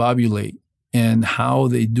circumambulate and how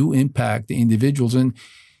they do impact the individuals. And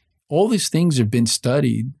all these things have been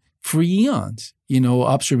studied for eons.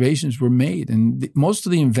 Observations were made. And most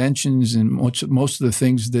of the inventions and most of the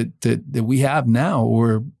things that we have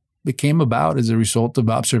now it came about as a result of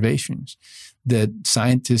observations that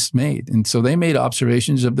scientists made. And so they made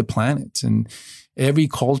observations of the planets, and every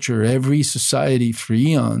culture, every society for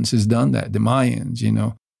eons has done that. The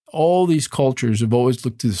Mayans, all these cultures have always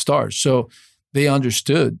looked to the stars. So they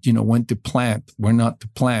understood, when to plant, when not to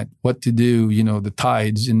plant, what to do, the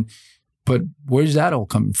tides. But where's that all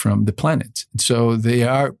coming from? The planets. So they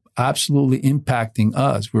are absolutely impacting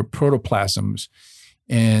us. We're protoplasms.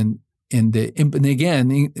 And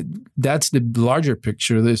again, that's the larger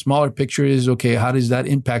picture. The smaller picture is, okay, how does that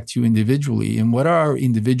impact you individually? And what are our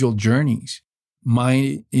individual journeys?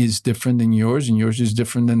 Mine is different than yours, and yours is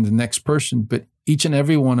different than the next person. But each and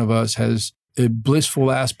every one of us has a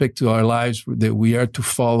blissful aspect to our lives that we are to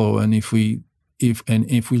follow. And if we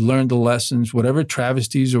learn the lessons, whatever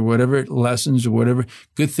travesties or whatever lessons or whatever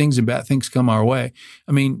good things and bad things come our way.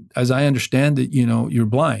 I mean, as I understand it, you're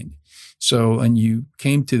blind. So, and you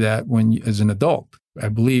came to that as an adult, I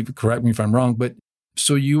believe, correct me if I'm wrong, but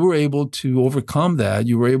so you were able to overcome that.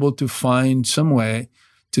 You were able to find some way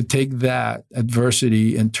to take that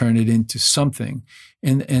adversity and turn it into something.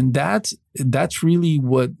 And that's really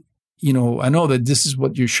what, I know that this is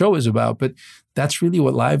what your show is about, but that's really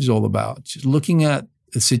what life's all about. Just looking at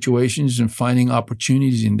the situations and finding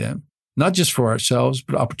opportunities in them, not just for ourselves,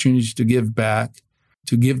 but opportunities to give back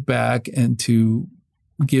and to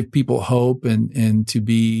give people hope and to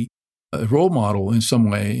be a role model in some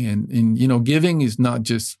way. And giving is not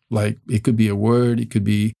just like, it could be a word, it could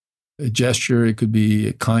be a gesture, it could be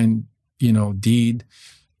a kind, deed.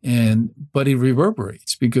 But it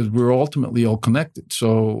reverberates because we're ultimately all connected.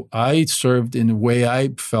 So I served in a way I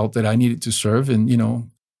felt that I needed to serve. And,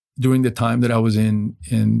 during the time that I was in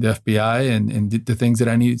the FBI and did the things that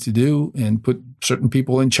I needed to do and put certain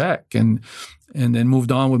people in check and then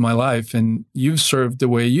moved on with my life. And you've served the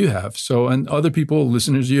way you have. So, and other people,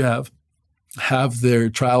 listeners you have their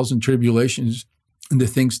trials and tribulations and the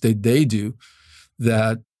things that they do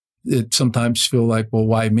that it sometimes feel like, well,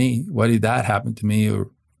 why me? Why did that happen to me?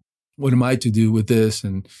 Or what am I to do with this?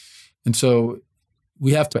 And so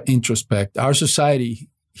we have to introspect. Our society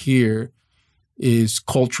here is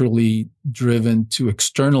culturally driven to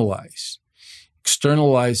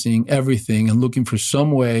externalizing everything and looking for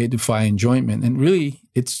some way to find enjoyment. And really,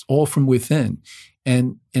 it's all from within.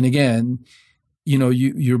 And again,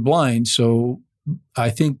 you're blind, so I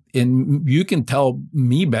think, and you can tell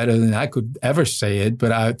me better than I could ever say it,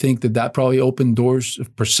 but I think that probably opened doors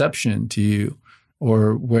of perception to you,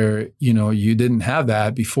 or where, you didn't have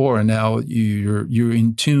that before. And now you're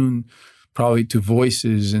in tune probably to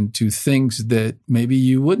voices and to things that maybe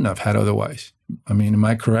you wouldn't have had otherwise. I mean, am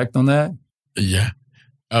I correct on that? Yeah.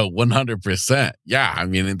 Oh, 100%. Yeah. I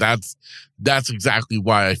mean, that's exactly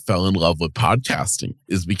why I fell in love with podcasting,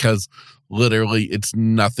 is because literally it's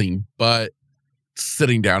nothing but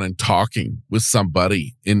sitting down and talking with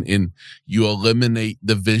somebody, and you eliminate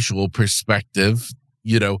the visual perspective,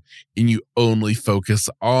 and you only focus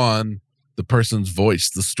on the person's voice,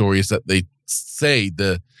 the stories that they say,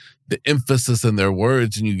 the emphasis in their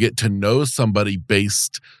words, and you get to know somebody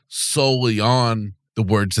based solely on the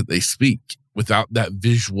words that they speak without that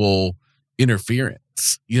visual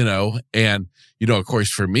interference, and, of course,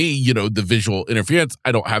 for me, the visual interference,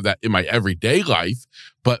 I don't have that in my everyday life,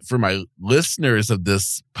 but for my listeners of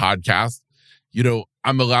this podcast,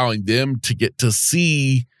 I'm allowing them to get to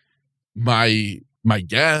see my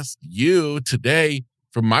guest, you today,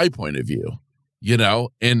 from my point of view,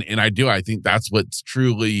 and I think that's what's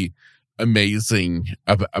truly amazing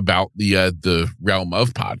about the realm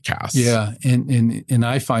of podcasts. Yeah. And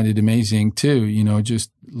I find it amazing too,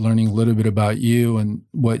 just learning a little bit about you and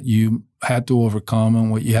what you had to overcome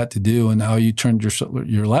and what you had to do and how you turned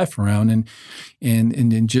your life around. And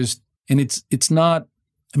it's not,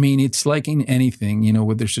 I mean, it's like in anything,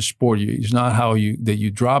 whether it's a sport, it's not how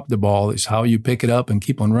you drop the ball, it's how you pick it up and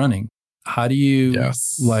keep on running. How do you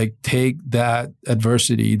take that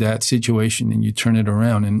adversity, that situation, and you turn it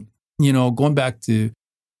around? And, going back to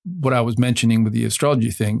what I was mentioning with the astrology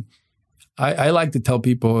thing, I like to tell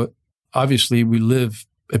people, obviously we live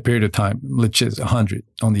a period of time, let's just 100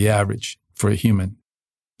 on the average for a human.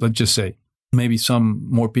 Let's just say maybe some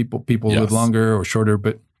more people live longer or shorter,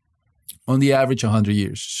 but on the average 100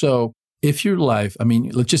 years. So if your life,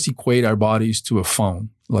 let's just equate our bodies to a phone,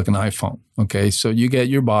 like an iPhone. Okay. So you get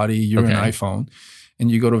your body, you're an iPhone, and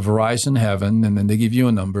you go to Verizon Heaven, and then they give you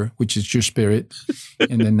a number, which is your spirit.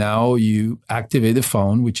 And then now you activate the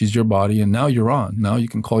phone, which is your body, and now you're on. Now you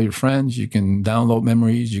can call your friends, you can download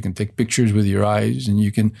memories, you can take pictures with your eyes, and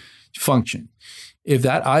you can function. If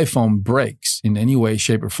that iPhone breaks in any way,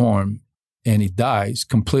 shape, or form, and it dies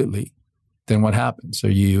completely, then what happens? Are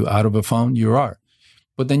you out of a phone? You are.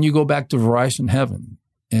 But then you go back to Verizon Heaven,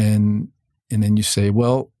 and And then you say,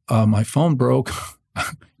 well, my phone broke,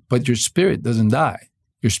 but your spirit doesn't die.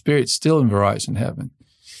 Your spirit's still in Verizon heaven.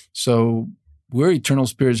 So we're eternal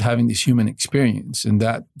spirits having this human experience. And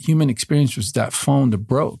that human experience was that phone that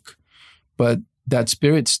broke. But that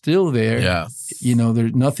spirit's still there. Yes.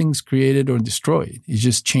 Nothing's created or destroyed. It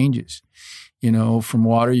just changes. From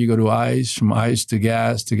water, you go to ice, from ice to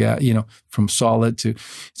gas, from solid to.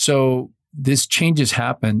 So this changes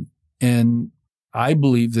happen. And I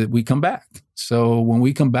believe that we come back. So when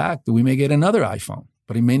we come back, we may get another iPhone,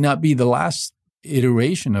 but it may not be the last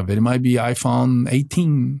iteration of it. It might be iPhone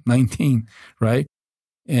 18, 19, right?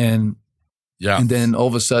 And then all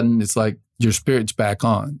of a sudden it's like your spirit's back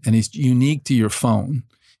on, and it's unique to your phone,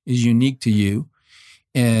 is unique to you.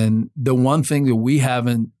 And the one thing that we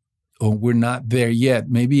haven't, or we're not there yet,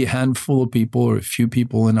 maybe a handful of people or a few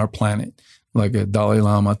people in our planet, like a Dalai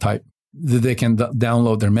Lama type, that they can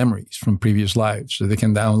download their memories from previous lives. So they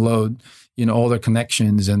can download, all their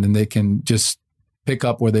connections, and then they can just pick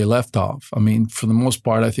up where they left off. I mean, for the most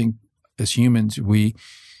part, I think as humans, we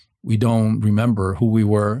don't remember who we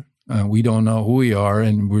were. We don't know who we are,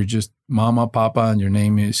 and we're just Mama, Papa, and your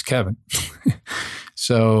name is Kevin.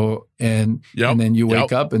 So, and then you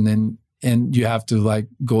wake up, and you have to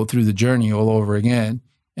go through the journey all over again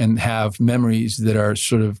and have memories that are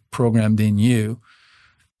sort of programmed in you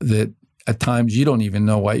that at times you don't even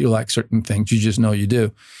know why you like certain things. You just know you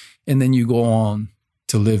do. And then you go on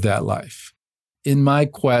to live that life. In my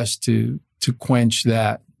quest to quench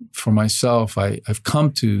that for myself, I've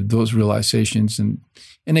come to those realizations. And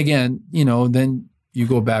again, then you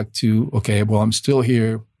go back to, okay, well, I'm still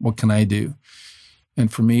here. What can I do?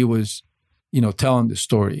 And for me, it was, telling the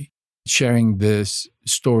story, sharing this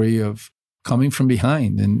story of coming from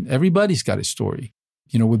behind. And everybody's got a story.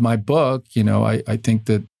 With my book, I think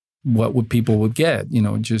that what people would get,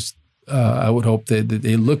 I would hope that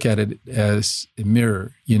they look at it as a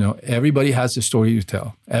mirror. Everybody has a story to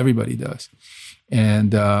tell. Everybody does.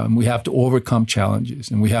 And we have to overcome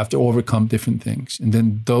challenges, and we have to overcome different things. And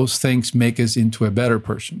then those things make us into a better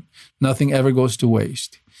person. Nothing ever goes to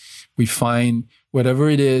waste. We find whatever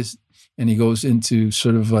it is, and it goes into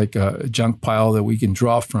sort of like a junk pile that we can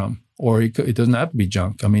draw from. Or it doesn't have to be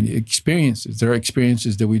junk. I mean, experiences. There are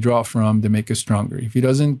experiences that we draw from that make us stronger. If it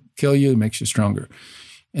doesn't kill you, it makes you stronger.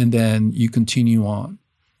 And then you continue on.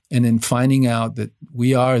 And then finding out that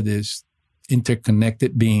we are this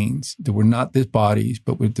interconnected beings, that we're not these bodies,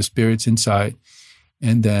 but we're the spirits inside.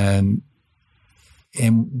 And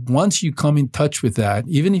once you come in touch with that,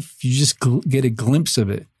 even if you just get a glimpse of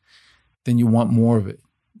it, then you want more of it.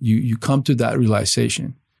 You come to that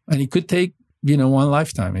realization. And it could take, one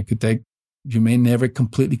lifetime. It could take, you may never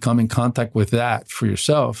completely come in contact with that for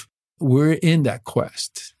yourself. We're in that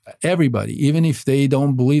quest. Everybody, even if they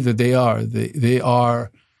don't believe that they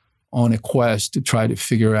are on a quest to try to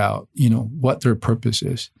figure out, what their purpose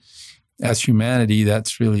is. As humanity,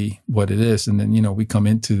 that's really what it is. And then, we come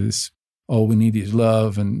into this, all we need is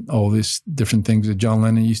love and all these different things that John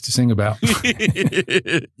Lennon used to sing about.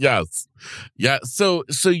 Yes. Yeah. So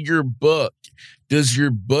does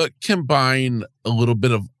your book combine a little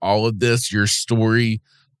bit of all of this, your story,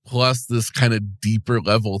 plus this kind of deeper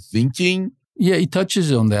level thinking? Yeah, it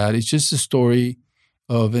touches on that. It's just a story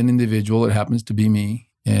of an individual. It happens to be me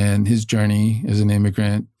and his journey as an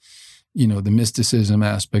immigrant, the mysticism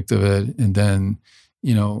aspect of it. And then,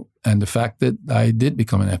 and the fact that I did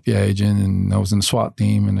become an FBI agent, and I was in the SWAT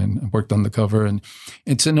team, and then I worked undercover. And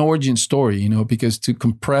it's an origin story, because to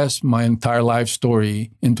compress my entire life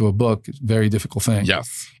story into a book is a very difficult thing.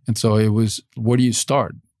 Yes. And so it was, where do you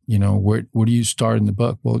start? Where do you start in the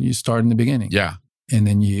book? Well, you start in the beginning. Yeah. And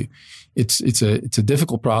then it's a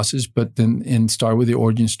difficult process, but then start with the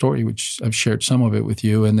origin story, which I've shared some of it with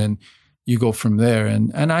you, and then you go from there.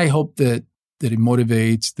 And I hope that it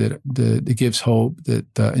motivates, that it gives hope, that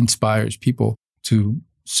inspires people to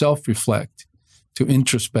self-reflect, to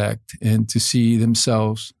introspect, and to see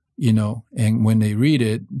themselves, and when they read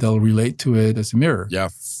it, they'll relate to it as a mirror.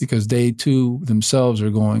 Yes. Because they too themselves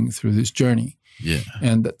are going through this journey. Yeah.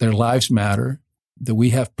 And that their lives matter, that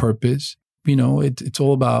we have purpose. It's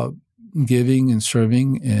all about giving and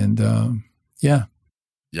serving, and yeah.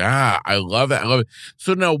 Yeah, I love it.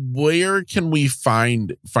 So now, where can we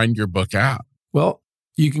find your book at? Well,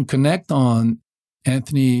 you can connect on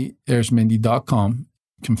anthonyarismendi.com.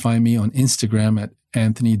 You can find me on Instagram at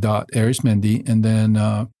anthony.arismendi, and then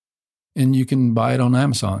and you can buy it on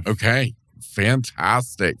Amazon. Okay,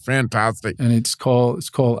 fantastic. And it's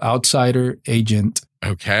called Outsider Agent.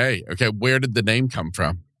 Okay. Where did the name come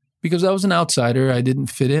from? Because I was an outsider, I didn't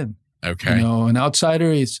fit in. Okay. An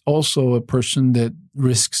outsider is also a person that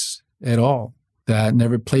risks it all. that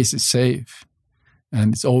never plays it safe.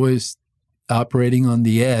 And it's always operating on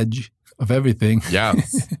the edge of everything.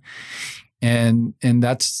 Yes. and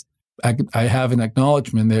that's, I have an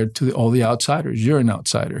acknowledgement there to all the outsiders. You're an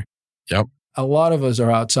outsider. Yep. A lot of us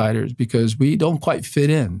are outsiders because we don't quite fit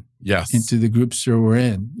in. Yes. Into the groups that we're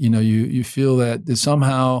in. You know, you feel that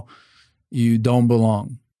somehow you don't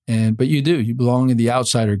belong. But you do. You belong in the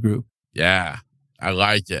outsider group. Yeah. I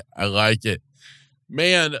like it. I like it.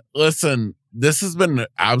 Man, listen, this has been an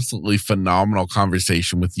absolutely phenomenal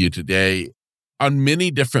conversation with you today on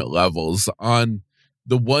many different levels. On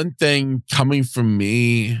the one thing coming from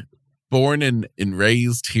me, born and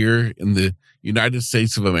raised here in the United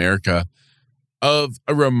States of America, of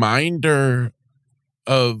a reminder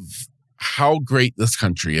of how great this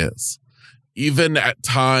country is. Even at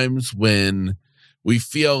times when we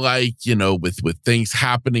feel like, with things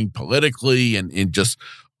happening politically and just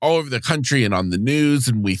all over the country and on the news,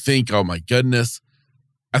 and we think, oh my goodness.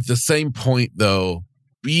 At the same point, though,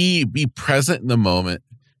 be present in the moment,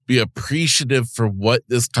 be appreciative for what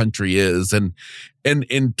this country is. And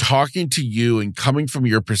in talking to you and coming from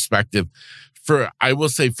your perspective, I will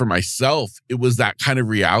say for myself, it was that kind of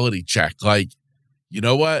reality check. Like, you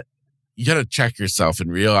know what? You got to check yourself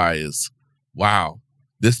and realize, wow,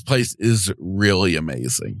 this place is really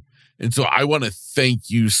amazing. And so I want to thank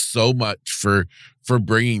you so much for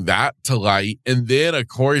bringing that to light. And then, of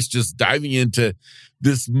course, just diving into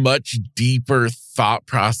this much deeper thought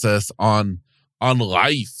process on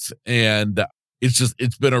life. And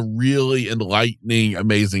it's been a really enlightening,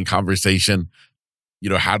 amazing conversation,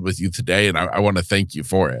 had with you today. And I want to thank you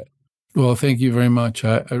for it. Well, thank you very much.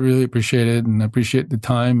 I really appreciate it, and I appreciate the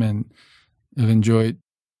time, and I've enjoyed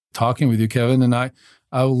talking with you, Kevin. And I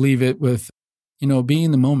will leave it with, be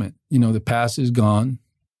in the moment. The past is gone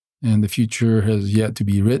and the future has yet to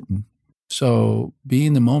be written. So be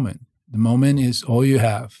in the moment. The moment is all you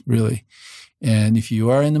have, really. And if you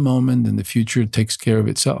are in the moment, then the future takes care of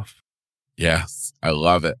itself. Yes, I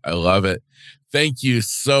love it. I love it. Thank you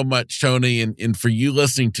so much, Tony. And for you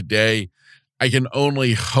listening today, I can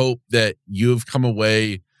only hope that you have come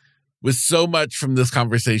away with so much from this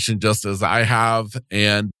conversation, just as I have.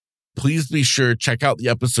 And please be sure, check out the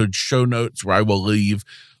episode show notes where I will leave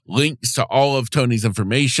links to all of Tony's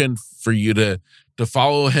information for you to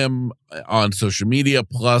follow him on social media.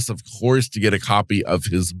 Plus, of course, to get a copy of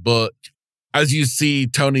his book. As you see,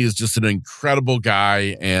 Tony is just an incredible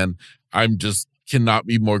guy, and I'm just cannot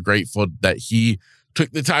be more grateful that he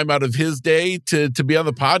took the time out of his day to be on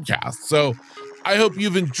the podcast. So I hope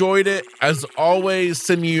you've enjoyed it. As always,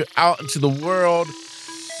 sending you out into the world,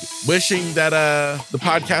 wishing that the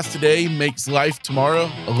podcast today makes life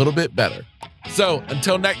tomorrow a little bit better. So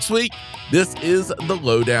until next week, this is The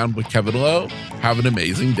Lowdown with Kevin Lowe. Have an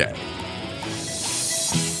amazing day.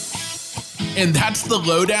 And that's The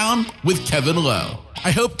Lowdown with Kevin Lowe.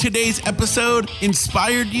 I hope today's episode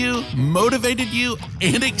inspired you, motivated you,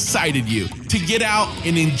 and excited you to get out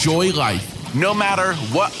and enjoy life, no matter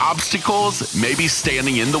what obstacles may be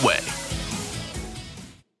standing in the way.